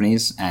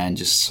companies and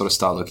just sort of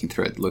start looking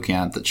through it, looking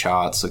at the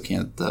charts, looking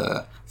at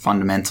the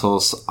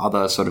fundamentals,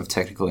 other sort of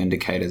technical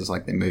indicators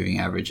like their moving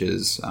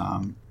averages,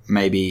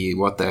 maybe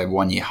what their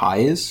 1 year high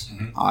is.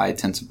 Mm-hmm. I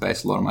tend to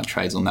base a lot of my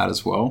trades on that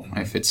as well. Mm-hmm.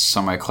 If it's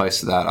somewhere close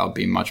to that, I'll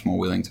be much more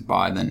willing to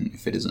buy than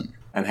if it isn't.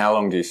 And how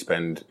long do you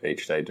spend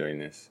each day doing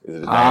this? Is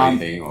it a daily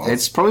thing? Or?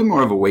 It's probably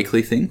more of a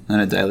weekly thing than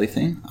a daily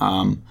thing.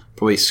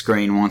 Probably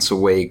screen once a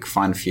week,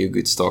 find a few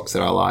good stocks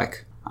that I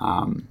like.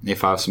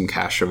 If I have some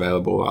cash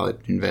available, I'll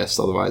invest.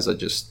 Otherwise, I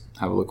just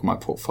have a look at my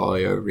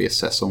portfolio,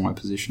 reassess all my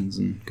positions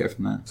and go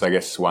from there. So I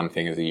guess one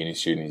thing as a uni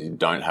student is you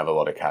don't have a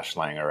lot of cash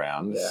laying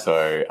around. Yeah.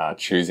 So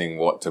choosing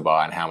what to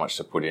buy and how much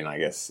to put in, I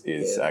guess,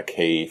 is a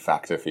key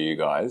factor for you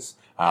guys.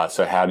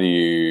 So how do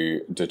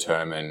you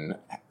determine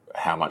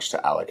how much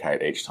to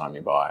allocate each time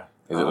you buy?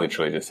 Is it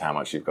literally just how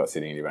much you've got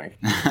sitting in your bank?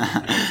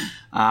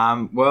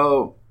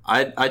 Well,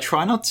 I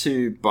try not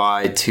to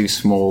buy too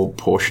small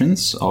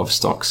portions of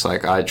stocks.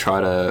 Like I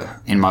try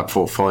to, in my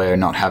portfolio,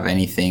 not have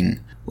anything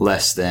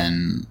less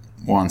than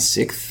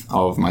 1/6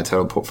 of my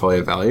total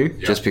portfolio value,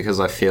 just because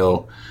I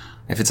feel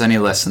if it's any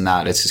less than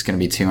that, it's just going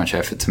to be too much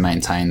effort to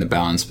maintain the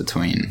balance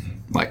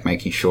between like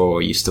making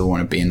sure you still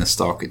want to be in the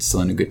stock, it's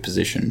still in a good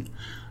position,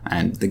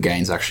 and the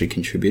gain's actually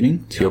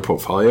contributing to your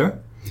portfolio.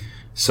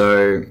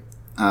 So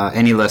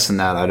any less than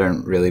that, I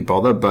don't really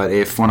bother. But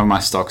if one of my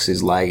stocks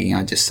is lagging,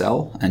 I just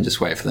sell and just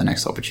wait for the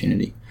next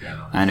opportunity.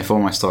 Yeah. And if all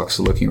my stocks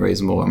are looking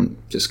reasonable, I'm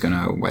just going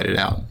to wait it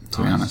out,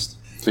 to be honest.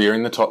 So you're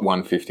in the top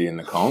 150 in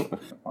the comp?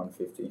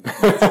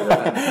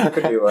 150.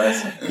 Could be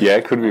worse. Yeah,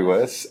 it could be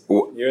worse.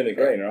 You're in the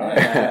green,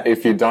 right?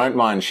 If you don't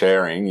mind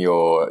sharing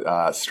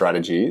your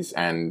strategies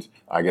and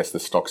I guess the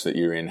stocks that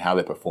you're in, how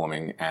they're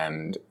performing,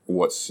 and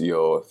what's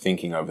your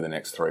thinking over the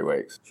next 3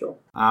 weeks? Sure.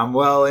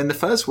 Well, in the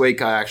first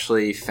week, I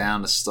actually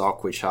found a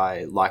stock which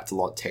I liked a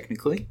lot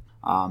technically.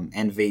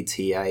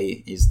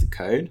 NVTA is the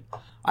code.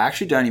 I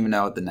actually don't even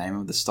know what the name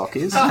of the stock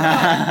is,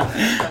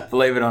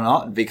 believe it or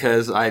not,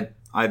 because I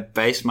I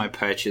based my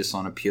purchase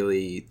on a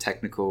purely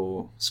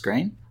technical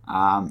screen.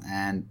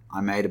 And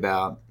I made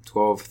about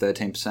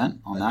 12-13%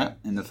 on that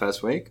in the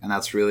first week, and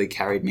that's really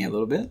carried me a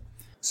little bit.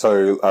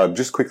 So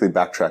just quickly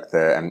backtrack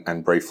there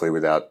and briefly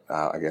without,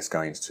 I guess,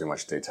 going into too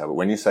much detail, but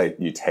when you say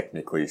you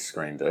technically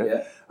screened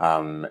it,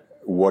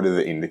 what are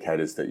the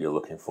indicators that you're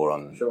looking for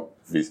on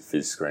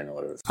Viz screen or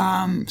whatever it's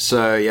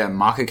called?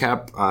 Market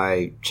cap,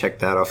 I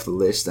checked that off the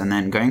list, and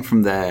then going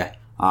from there,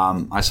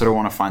 I sort of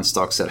want to find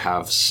stocks that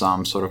have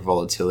some sort of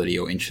volatility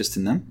or interest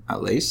in them,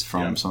 at least,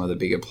 from some of the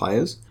bigger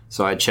players.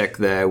 So I check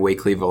their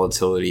weekly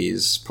volatility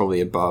is probably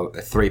above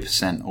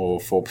 3% or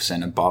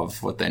 4%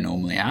 above what they're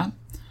normally at.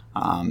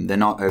 They're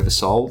not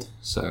oversold,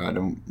 so I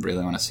don't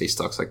really want to see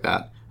stocks like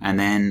that. And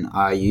then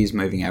I use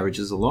moving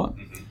averages a lot.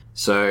 Mm-hmm.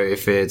 So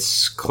if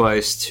it's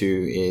close to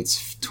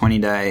its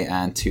 20-day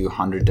and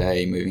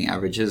 200-day moving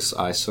averages,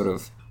 I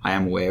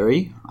am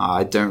wary.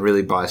 I don't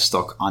really buy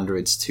stock under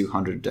its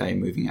 200-day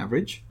moving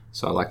average.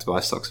 So I like to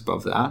buy stocks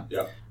above that.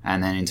 Yeah.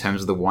 And then in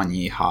terms of the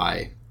 1-year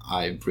high,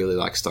 I really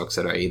like stocks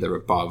that are either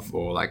above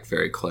or like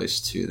very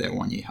close to their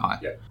 1-year high.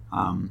 Yeah.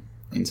 And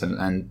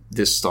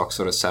this stock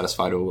sort of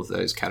satisfied all of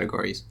those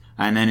categories.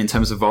 And then in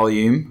terms of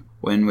volume,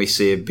 when we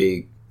see a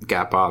big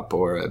gap up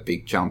or a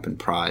big jump in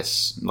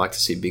price, I'd like to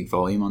see big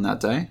volume on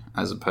that day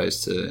as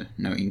opposed to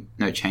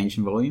no change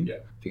in volume. Yeah.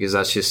 Because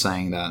that's just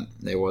saying that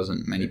there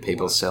wasn't many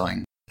people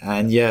selling.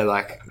 And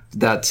like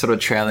that sort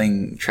of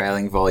trailing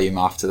volume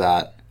after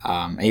that,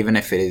 even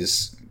if it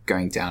is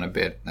going down a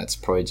bit, that's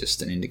probably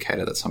just an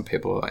indicator that some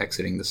people are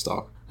exiting the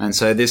stock. And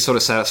so this sort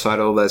of satisfied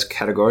all those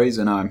categories,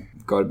 and I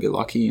got a bit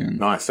lucky. And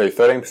nice. So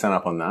 13%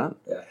 up on that.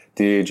 Yeah.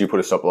 Did you put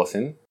a stop loss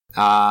in?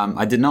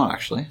 I did not,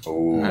 actually.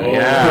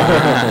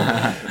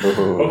 Yeah.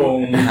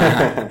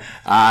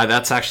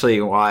 That's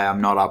actually why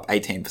I'm not up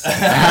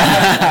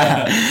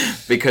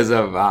 18%. Because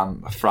of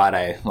last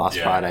Friday.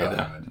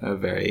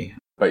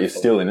 But you're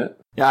still in it?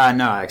 Yeah,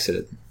 no, I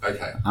exited.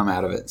 Okay. I'm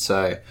out of it.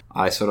 So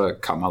I sort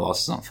of cut my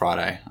losses on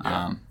Friday.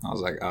 I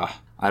was like,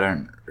 I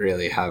don't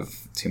really have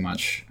too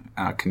much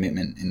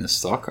commitment in the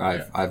stock.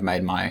 I've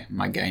made my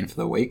gain for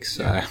the week,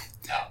 so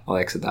I'll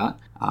exit that.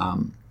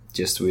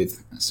 Just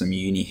with some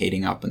uni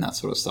heating up and that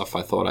sort of stuff,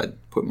 I thought I'd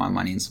put my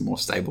money in some more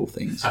stable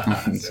things.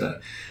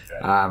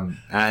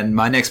 And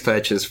my next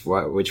purchase,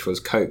 which was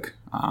Coke,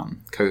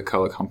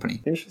 Coca-Cola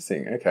Company.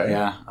 Interesting. Okay.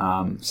 Yeah.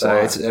 So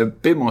it's a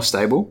bit more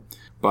stable.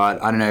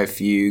 But I don't know,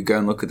 if you go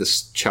and look at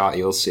this chart,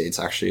 you'll see it's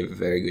actually a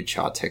very good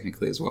chart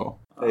technically as well.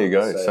 There you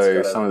go.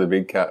 So some of the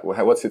big cap,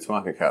 what's its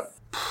market cap?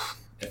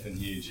 Effing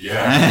huge,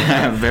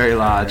 yeah. Very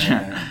large.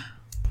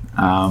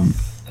 I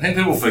think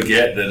people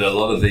forget that a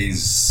lot of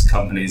these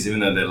companies, even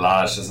though they're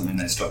large, doesn't mean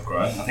they stop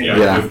growing. I think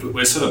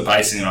we're sort of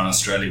basing it on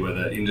Australia where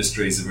the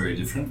industries are very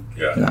different.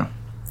 Yeah.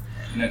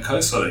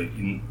 Coke's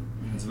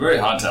it's very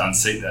hard to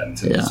unseat that in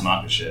terms of its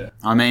market share.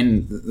 I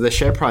mean, the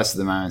share price at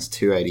the moment is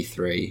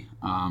 $2.83.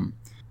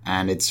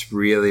 And it's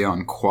really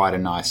on quite a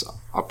nice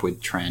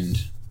upward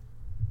trend.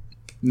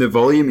 The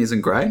volume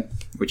isn't great,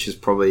 which is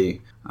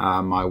probably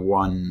my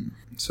one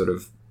sort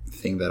of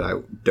thing that I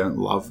don't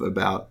love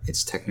about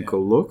its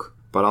technical look.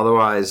 But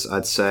otherwise,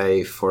 I'd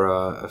say for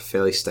a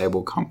fairly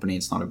stable company,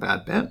 it's not a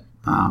bad bet.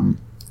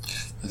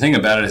 The thing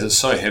about it is it's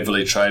so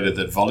heavily traded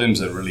that volumes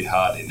are really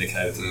hard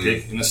indicators to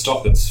pick. In a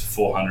stock that's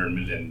 $400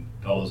 million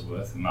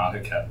worth of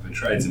market cap, if it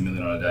trades $1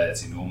 million on a day,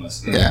 that's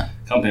enormous. Yeah.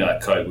 A company like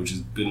Coke, which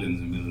is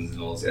billions and billions of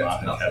dollars of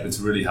market cap, it's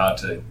really hard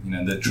to,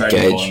 the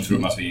trading volume through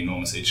it must be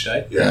enormous each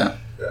day. Yeah.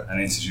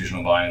 And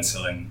institutional buying and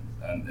selling,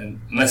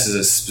 and unless there's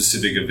a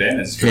specific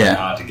event, it's very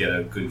hard to get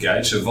a good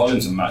gauge. So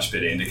volume's a much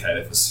better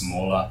indicator for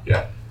smaller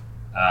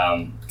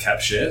cap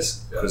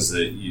shares because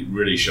it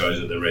really shows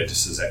that the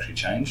registers actually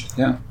changed.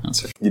 Yeah,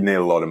 that's it. You need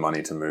a lot of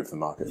money to move the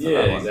market. For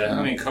that one. Exactly.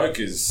 I mean, Coke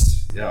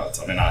is, I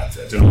don't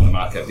know what the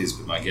market cap is,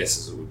 but my guess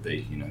is it would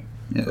be,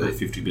 probably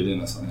 50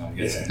 billion or something, I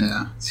guess.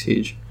 Yeah, it's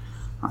huge.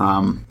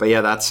 But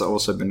that's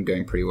also been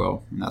going pretty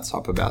well, and that's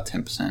up about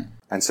 10%.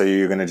 And so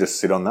you're going to just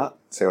sit on that,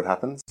 see what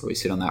happens? So we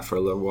sit on that for a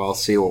little while,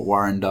 see what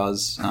Warren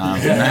does,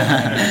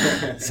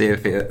 see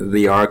if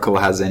the Oracle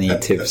has any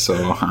tips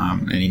or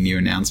any new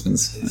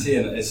announcements.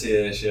 Is he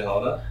a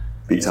shareholder?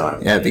 Big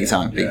time. Yeah, big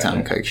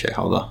time Coke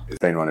shareholder. It's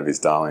been one of his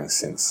darlings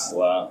since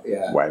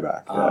way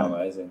back.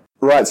 Amazing.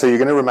 Right, so you're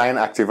going to remain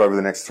active over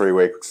the next 3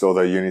 weeks,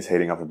 although uni's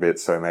heating up a bit,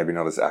 so maybe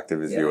not as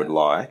active as you would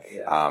like.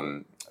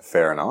 Yeah.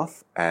 Fair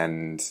enough.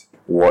 And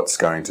what's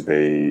going to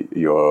be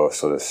your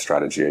sort of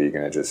strategy? Are you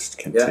going to just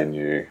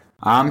continue?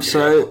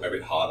 So a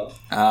bit harder.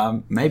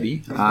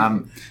 Maybe.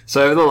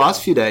 So over the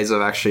last few days,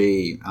 I've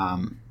actually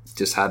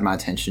just had my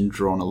attention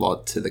drawn a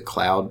lot to the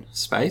cloud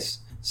space.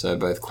 So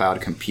both cloud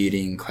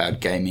computing,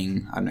 cloud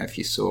gaming. I don't know if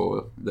you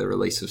saw the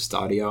release of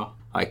Stadia,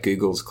 like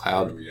Google's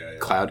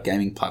cloud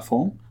gaming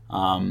platform,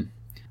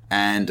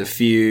 and a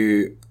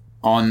few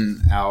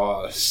on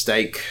our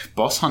stake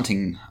boss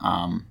hunting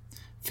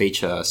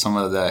feature. Some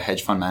of the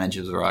hedge fund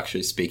managers were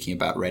actually speaking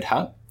about Red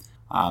Hat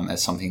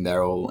as something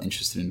they're all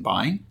interested in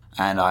buying.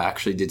 And I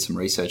actually did some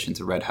research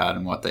into Red Hat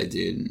and what they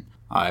did. And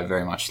I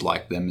very much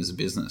like them as a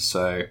business.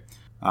 So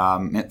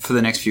For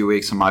the next few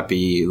weeks, I might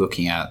be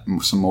looking at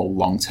some more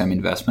long-term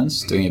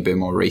investments, doing a bit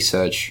more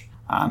research.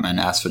 And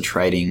as for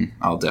trading,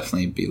 I'll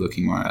definitely be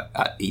looking more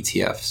at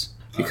ETFs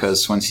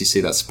because once you see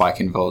that spike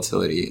in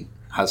volatility, it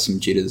has some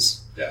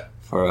jitters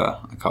for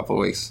a couple of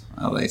weeks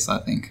at least, I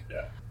think.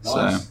 Yeah.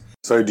 Nice.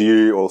 So do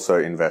you also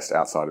invest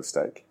outside of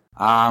stake?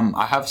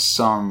 I have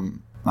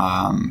some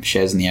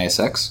shares in the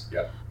ASX,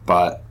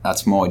 but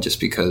that's more just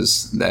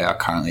because they are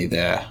currently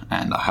there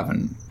and I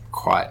haven't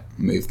quite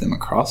moved them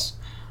across.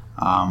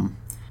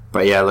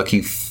 But yeah,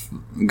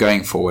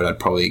 going forward, I'd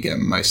probably get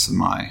most of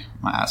my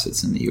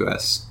assets in the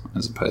US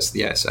as opposed to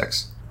the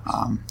ASX,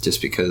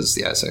 just because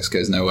the ASX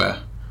goes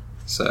nowhere.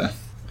 So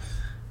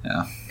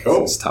yeah,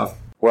 cool. It's tough.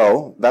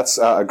 Well, that's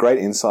a great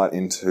insight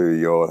into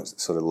your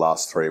sort of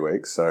last 3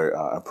 weeks, so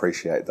I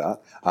appreciate that.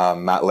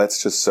 Matt,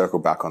 let's just circle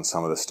back on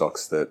some of the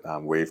stocks that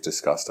we've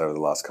discussed over the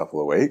last couple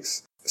of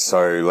weeks.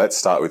 So let's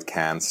start with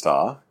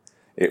CanStar.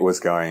 It was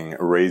going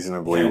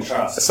reasonably...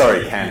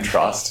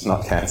 CanTrust,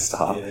 not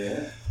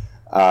CanStar.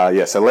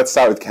 So let's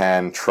start with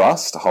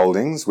CanTrust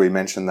Holdings. We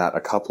mentioned that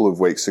a couple of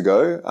weeks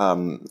ago,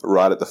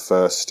 right at the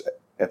first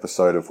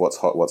episode of What's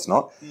Hot, What's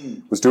Not.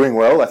 Was doing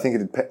well. I think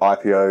it had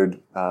IPO'd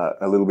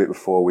a little bit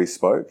before we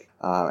spoke,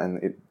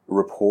 and it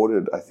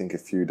reported, I think, a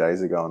few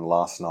days ago, and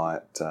last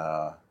night...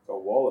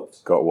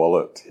 Got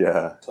wallet,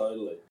 yeah.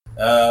 Totally.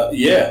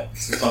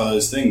 It's just one of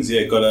those things.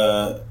 Yeah, got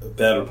a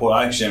bad report.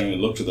 I actually haven't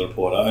even looked at the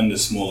report. I owned a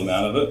small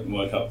amount of it and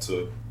woke up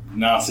to a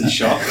nasty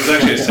shock. It was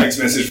actually a text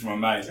message from a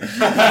mate.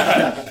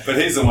 But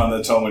he's the one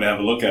that told me to have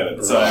a look at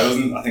it. So it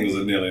wasn't, I think it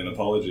was nearly an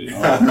apology.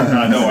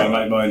 I know I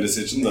make my own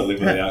decisions. I live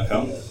with the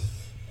outcome.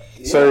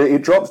 So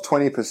it dropped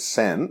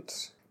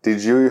 20%.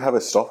 Did you have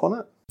a stop on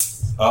it?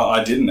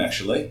 I didn't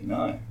actually,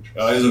 no.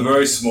 It was a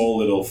very small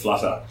little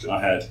flutter I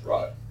had.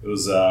 Right. It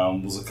was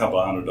a couple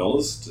of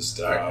 $100, just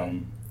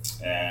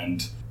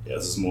and yeah,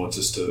 this is more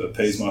just to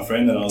appease my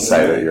friend that I was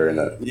say that you're in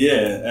it.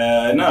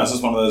 Yeah, no, it's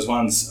just one of those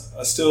ones.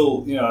 I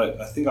still,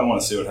 I think I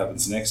want to see what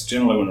happens next.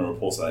 Generally, when a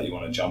report's like that, you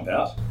want to jump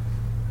out.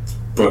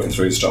 Broken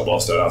through stop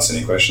loss, don't ask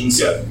any questions.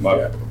 So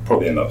might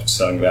probably end up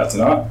selling it out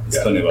tonight.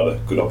 There's plenty of other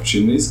good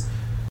opportunities.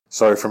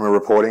 So from a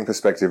reporting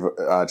perspective,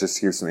 just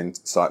to give some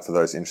insight for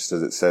those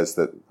interested, it says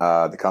that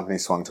the company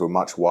swung to a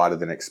much wider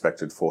than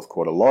expected fourth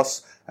quarter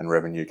loss and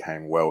revenue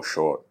came well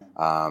short.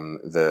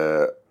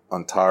 The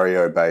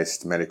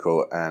Ontario-based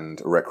medical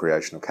and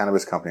recreational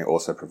cannabis company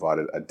also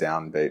provided a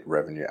downbeat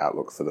revenue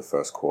outlook for the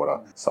first quarter,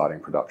 citing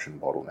production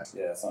bottlenecks.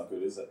 Yeah, it's not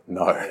good, is it?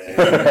 No.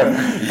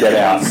 Get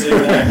out.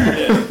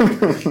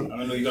 I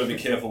mean, you've got to be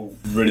careful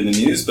reading the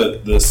news,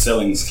 but the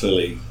selling's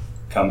clearly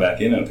come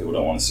back in and people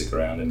don't want to stick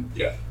around and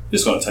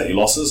just want to take your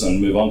losses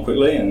and move on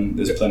quickly, and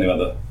there's plenty of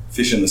other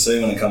fish in the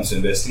sea when it comes to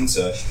investing,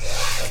 so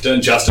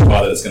don't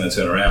justify that it's going to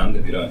turn around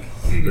if you don't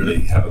really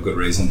have a good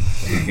reason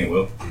thinking it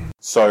will.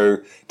 So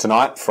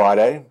tonight,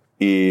 Friday,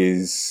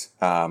 is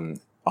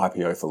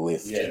IPO for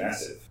Lyft. Yeah,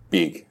 massive.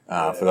 Big.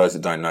 For those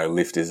that don't know,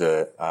 Lyft is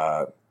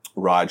a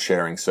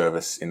ride-sharing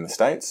service in the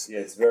States.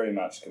 Yeah, it's very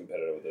much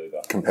competitive with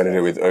Uber.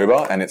 Competitive with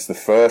Uber, and it's the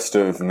first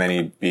of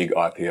many big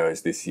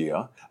IPOs this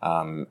year.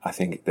 I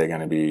think they're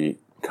going to be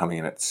coming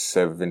in at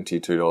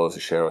 $72 a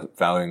share,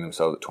 valuing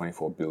themselves at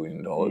 $24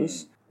 billion.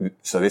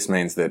 So this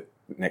means that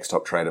next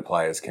top trader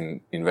players can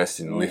invest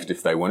in Lyft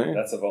if they want to.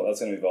 That's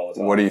going to be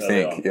volatile. What do you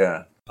think?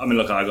 Yeah. I mean,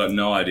 look, I got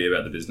no idea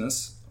about the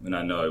business. I mean,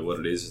 I know what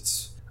it is.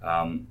 It's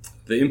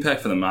the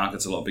impact for the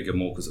market's a lot bigger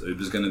more because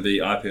Uber's going to be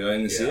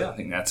IPOing this year. I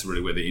think that's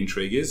really where the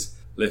intrigue is.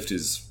 Lyft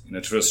is,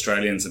 for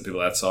Australians and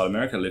people outside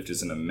America, Lyft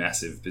isn't a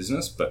massive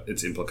business, but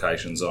its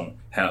implications on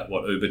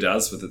what Uber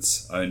does with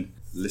its own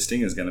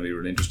listing is going to be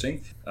really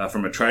interesting.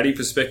 From a trading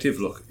perspective,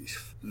 look,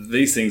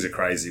 these things are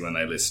crazy when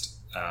they list.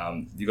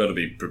 You've got to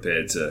be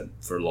prepared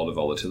for a lot of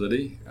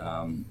volatility.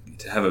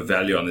 To have a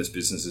value on this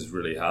business is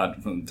really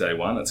hard from day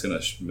one. It's going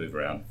to move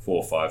around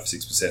 4%, 5%,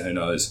 6%. Who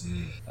knows?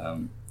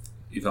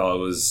 If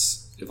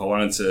I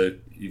wanted to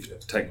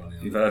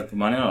if I had put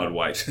money on, I'd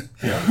wait.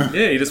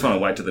 You just want to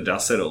wait till the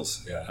dust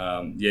settles.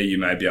 You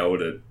may be able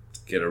to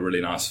get a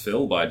really nice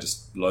fill by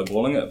just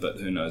lowballing it, but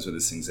who knows where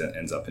this thing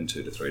ends up in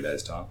 2 to 3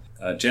 days' time.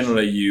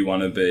 Generally, you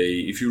want to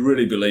be, if you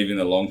really believe in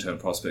the long-term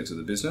prospects of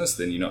the business,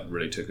 then you're not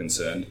really too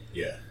concerned.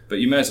 But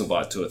you may as well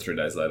buy it 2 or 3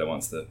 days later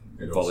once the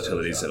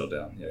volatility settled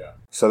down.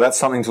 So that's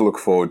something to look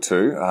forward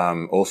to.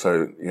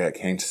 Also,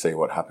 keen to see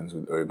what happens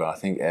with Uber. I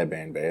think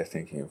Airbnb are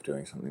thinking of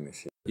doing something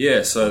this year.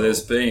 Yeah, so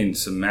there's been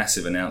some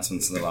massive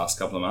announcements in the last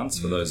couple of months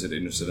for those that are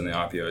interested in the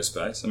IPO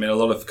space. I mean, a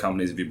lot of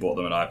companies, if you bought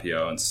them at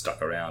IPO and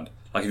stuck around,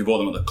 like if you bought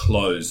them at the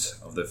close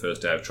of their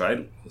first day of trade,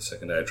 or the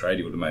second day of trade,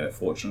 you would have made a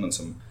fortune on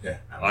some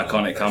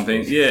iconic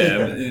companies.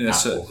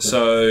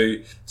 So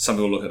some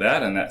people look at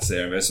that and that's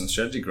their investment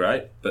strategy,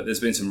 great. But there's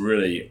been some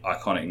really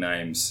iconic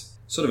names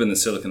sort of in the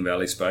Silicon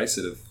Valley space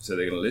that have said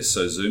they're going to list.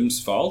 So Zoom's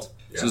filed.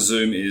 So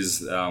Zoom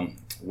is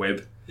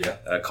web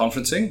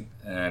conferencing,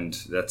 and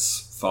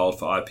that's filed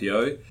for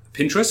IPO.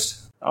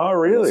 Pinterest. Oh,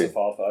 really? Also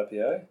filed for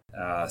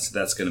IPO. So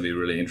that's going to be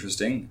really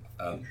interesting.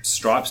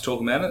 Stripe's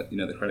talking about it,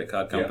 the credit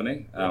card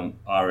company.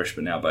 Irish,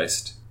 but now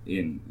based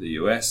in the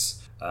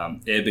US.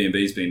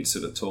 Airbnb's been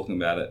sort of talking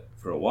about it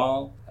for a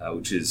while,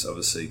 which is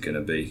obviously going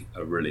to be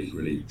a really,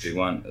 really big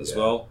one as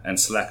well. And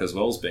Slack as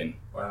well has been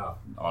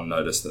on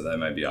notice that they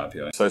may be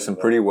IPOing. So some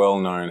pretty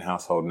well-known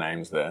household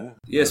names there.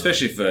 Yeah,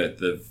 especially for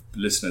the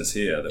listeners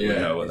here that we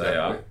know what they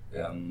are.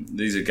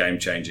 These are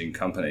game-changing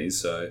companies,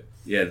 so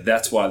yeah,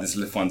 that's why this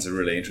LIF ones are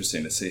really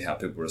interesting to see how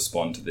people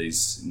respond to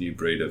these new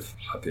breed of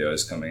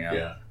IPOs coming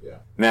out.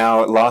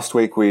 Now, last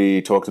week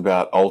we talked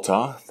about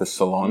Alta, the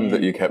salon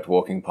that you kept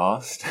walking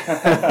past.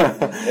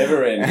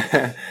 Ever in.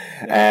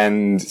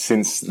 And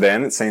since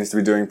then, it seems to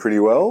be doing pretty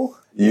well.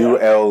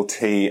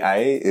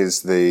 ULTA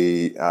is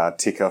the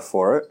ticker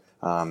for it.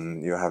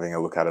 You're having a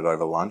look at it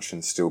over lunch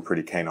and still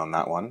pretty keen on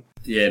that one.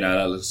 Yeah, no,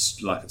 that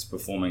looks like it's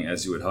performing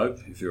as you would hope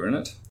if you're in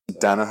it.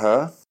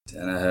 Danaher.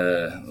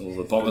 All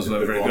the Bombers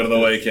were very good on the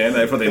weekend.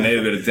 They probably need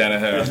a bit of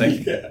Danaher, I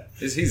think.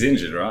 He's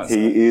injured, right?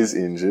 He is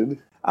injured.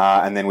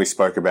 And then we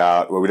spoke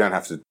about, well, we don't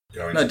have to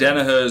go into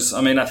Danaher's,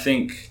 I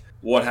think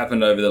what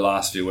happened over the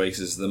last few weeks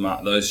is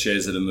those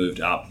shares that have moved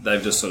up,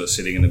 they've just sort of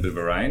sitting in a bit of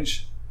a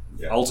range.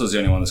 Alta's the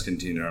only one that's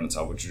continued on its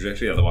upward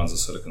trajectory. The other ones are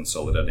sort of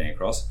consolidating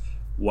across.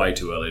 Way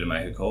too early to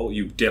make a call.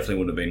 You definitely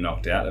wouldn't have been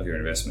knocked out of your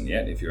investment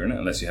yet if you're in it,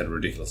 unless you had a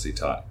ridiculously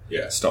tight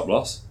stop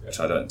loss, which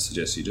I don't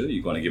suggest you do.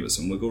 You want to give it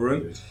some wiggle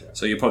room.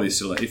 So you're probably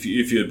still, if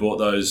you had bought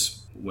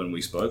those when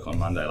we spoke on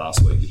Monday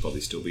last week, you'd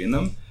probably still be in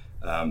them.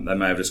 They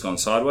may have just gone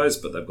sideways,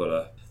 but they've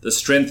got the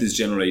strength is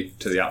generally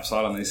to the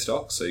upside on these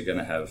stocks. So you're going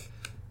to have,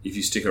 if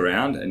you stick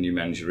around and you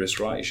manage your risk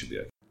right, you should be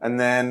okay. And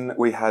then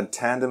we had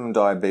Tandem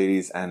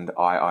Diabetes and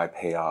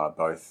IIPR,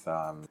 both.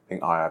 I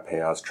think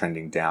IIPR is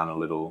trending down a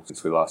little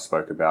since we last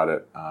spoke about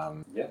it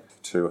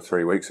 2 or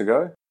 3 weeks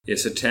ago. Yeah,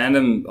 so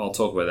Tandem, I'll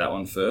talk about that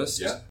one first.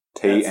 Yeah.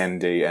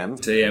 TMDM.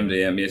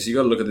 TMDM, yes. You've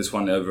got to look at this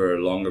one over a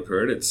longer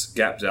period. It's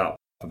gapped up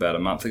about a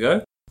month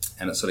ago,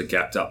 and it sort of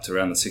gapped up to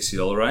around the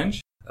 $60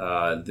 range.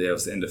 There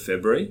was the end of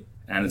February.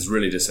 And it's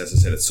really just, as I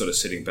said, it's sort of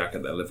sitting back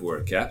at that level where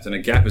it gapped. And a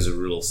gap is a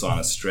real sign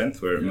of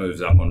strength where it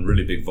moves up on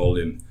really big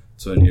volume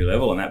to a new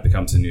level, and that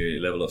becomes a new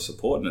level of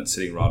support, and it's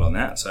sitting right on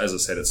that. So as I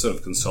said, it's sort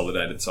of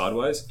consolidated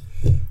sideways.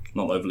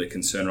 Not overly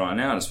concerned right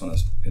now. I just want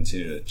to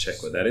continue to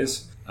check what that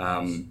is.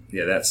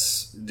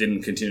 That's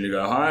didn't continue to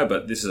go higher,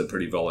 but this is a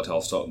pretty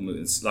volatile stock.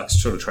 It's like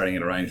sort of trading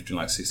in a range between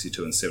like $62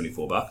 and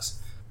 $74.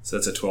 So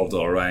that's a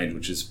 $12 range,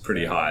 which is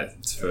pretty high.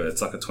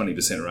 It's like a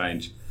 20%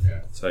 range.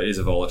 So it is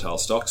a volatile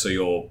stock. So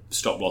your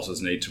stop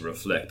losses need to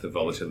reflect the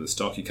volatility of the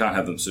stock. You can't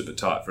have them super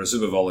tight. For a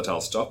super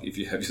volatile stock, if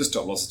you have your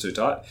stop losses too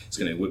tight, it's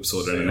going to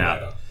whipsaw in and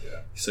out.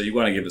 So you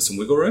want to give it some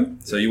wiggle room.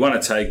 So you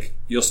want to take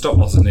your stop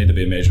losses need to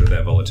be a measure of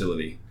that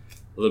volatility.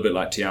 A little bit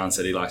like Tian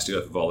said, he likes to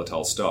go for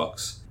volatile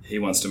stocks. He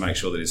wants to make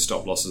sure that his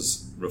stop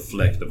losses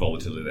reflect the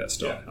volatility of that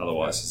stock.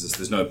 Otherwise,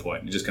 there's no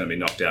point. You're just going to be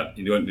knocked out.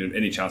 You don't have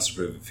any chance to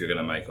prove if you're going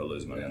to make or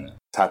lose money on that.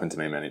 It's happened to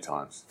me many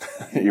times.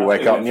 You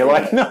wake up and you're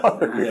like, no.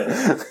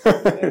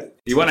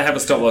 You want to have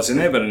a stop loss in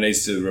there, but it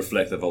needs to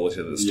reflect the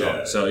volatility of the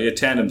stock. So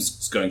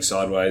Tandem's going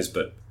sideways,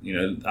 but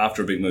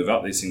after a big move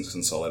up, these things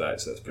consolidate,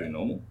 so that's pretty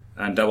normal.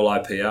 And double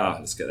IPR,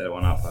 let's get that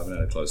one up. I haven't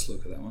had a close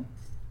look at that one.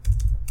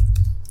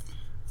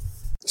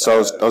 So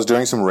I was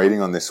doing some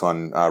reading on this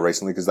one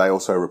recently because they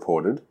also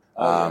reported.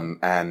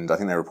 And I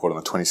think they reported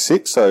on the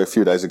 26th, so a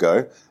few days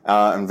ago,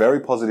 and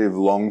very positive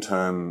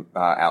long-term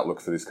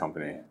outlook for this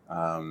company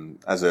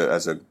as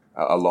a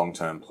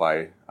long-term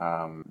play.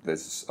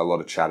 There's a lot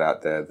of chat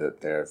out there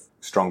that they're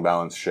strong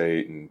balance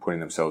sheet and putting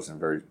themselves in a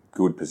very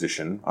good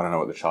position. I don't know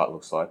what the chart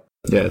looks like.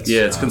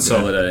 It's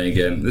consolidating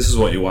again. This is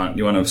what you want.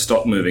 You want to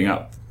stop moving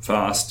up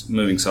fast,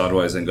 moving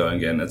sideways, and going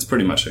again. It's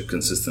pretty much a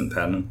consistent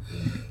pattern.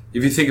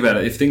 If you think about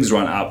it, if things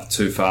run up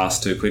too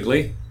fast, too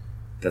quickly,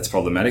 that's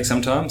problematic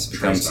sometimes.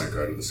 Trends don't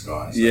go to the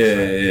sky.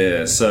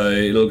 So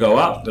it'll go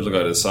up, it'll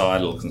go to the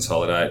side, it'll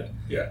consolidate.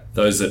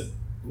 Those that,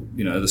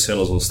 the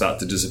sellers will start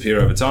to disappear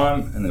over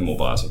time, and then more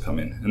buyers will come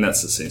in. And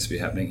that's what seems to be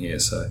happening here.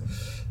 So,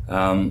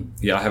 I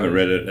haven't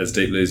read it as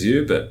deeply as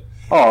you, but...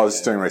 I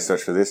was doing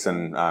research for this,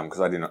 and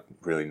because I didn't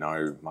really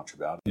know much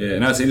about it.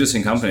 It's an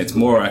interesting company. It's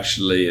more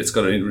actually, it's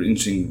got an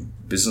interesting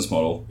business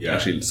model.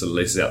 Actually, it sort of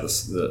leases out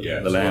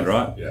the land,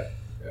 right?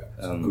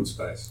 Good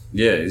space.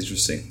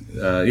 Interesting.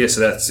 So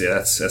that's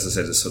as I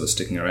said, just sort of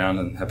sticking around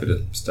and happy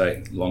to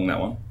stay long that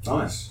one.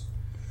 Nice.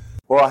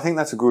 Well, I think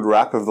that's a good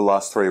wrap of the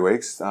last 3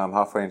 weeks.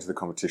 Halfway into the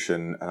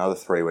competition, another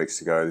 3 weeks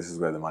to go. This is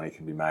where the money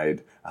can be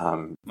made.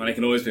 Money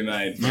can always be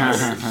made.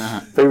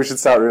 People should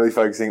start really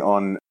focusing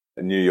on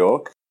New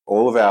York.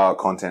 All of our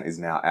content is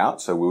now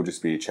out, so we'll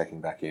just be checking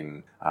back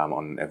in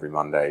on every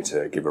Monday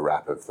to give a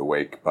wrap of the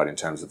week. But in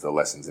terms of the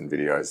lessons and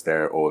videos,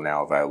 they're all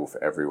now available for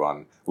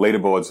everyone.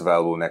 Leaderboards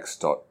available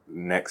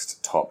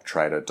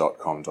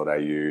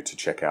nexttoptrader.com.au to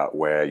check out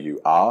where you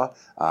are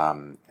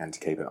and to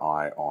keep an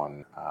eye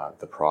on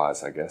the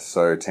prize, I guess.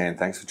 So, Tan,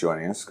 thanks for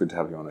joining us. Good to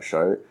have you on the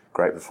show.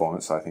 Great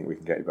performance. I think we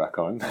can get you back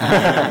on.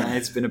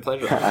 It's been a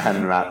pleasure.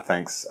 And Matt,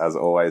 thanks as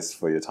always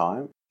for your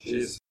time.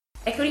 Cheers.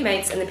 Equity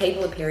Mates and the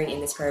people appearing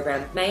in this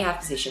program may have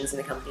positions in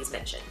the companies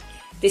mentioned.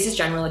 This is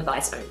general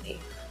advice only.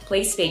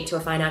 Please speak to a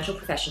financial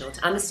professional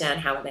to understand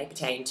how it may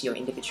pertain to your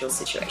individual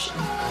situation.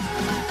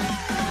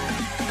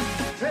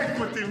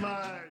 Equity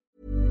Line.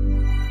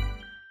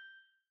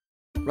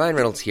 Ryan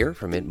Reynolds here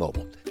from Mint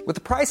Mobile. With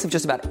the price of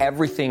just about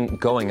everything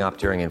going up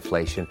during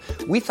inflation,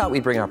 we thought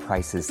we'd bring our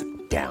prices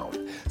down.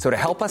 So to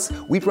help us,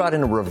 we brought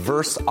in a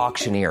reverse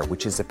auctioneer,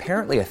 which is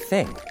apparently a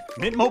thing.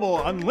 Mint Mobile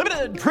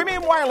Unlimited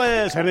Premium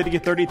Wireless. How to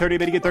get 30, 30,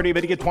 bit to get 30,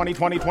 bit to get 20,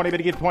 20, 20, bit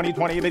to get 20,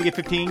 20, bit to get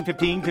 15,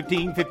 15,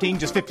 15, 15,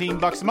 just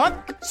 $15 a month?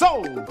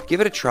 Sold!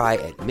 Give it a try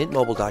at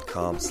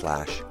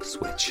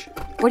mintmobile.com/switch.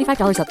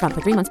 $45 up front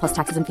for 3 months plus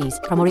taxes and fees.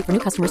 Promo rate for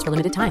new customers for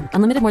limited time.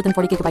 Unlimited more than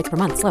 40 gigabytes per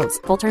month. Slows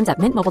full terms at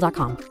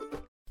mintmobile.com.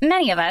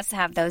 Many of us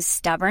have those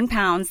stubborn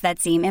pounds that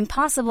seem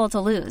impossible to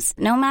lose,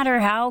 no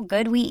matter how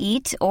good we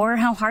eat or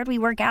how hard we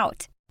work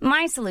out.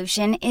 My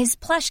solution is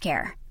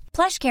PlushCare.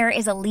 PlushCare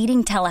is a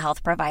leading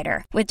telehealth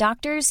provider with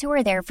doctors who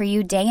are there for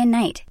you day and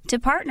night to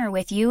partner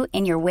with you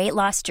in your weight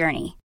loss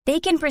journey. They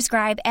can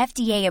prescribe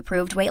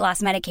FDA-approved weight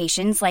loss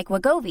medications like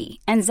Wegovy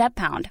and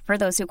Zepbound for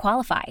those who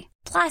qualify.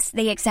 Plus,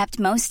 they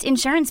accept most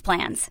insurance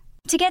plans.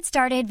 To get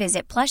started,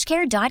 visit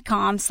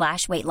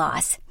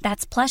plushcare.com/weightloss.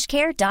 That's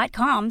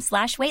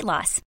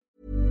plushcare.com/weightloss.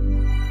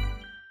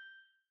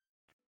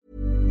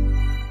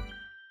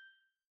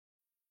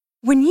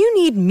 When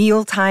you need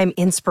mealtime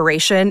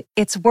inspiration,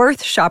 it's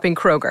worth shopping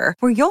Kroger,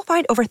 where you'll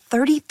find over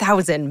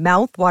 30,000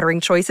 mouth-watering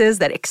choices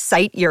that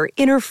excite your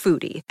inner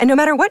foodie. And no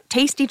matter what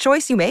tasty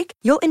choice you make,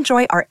 you'll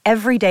enjoy our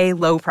everyday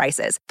low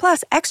prices,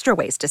 plus extra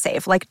ways to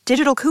save, like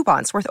digital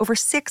coupons worth over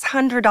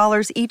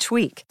 $600 each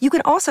week. You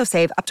can also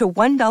save up to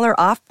 $1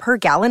 off per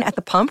gallon at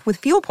the pump with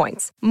fuel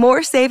points.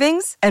 More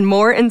savings and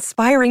more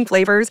inspiring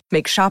flavors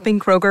make shopping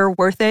Kroger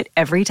worth it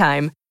every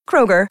time.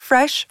 Kroger,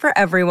 fresh for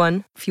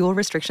everyone. Fuel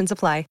restrictions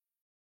apply.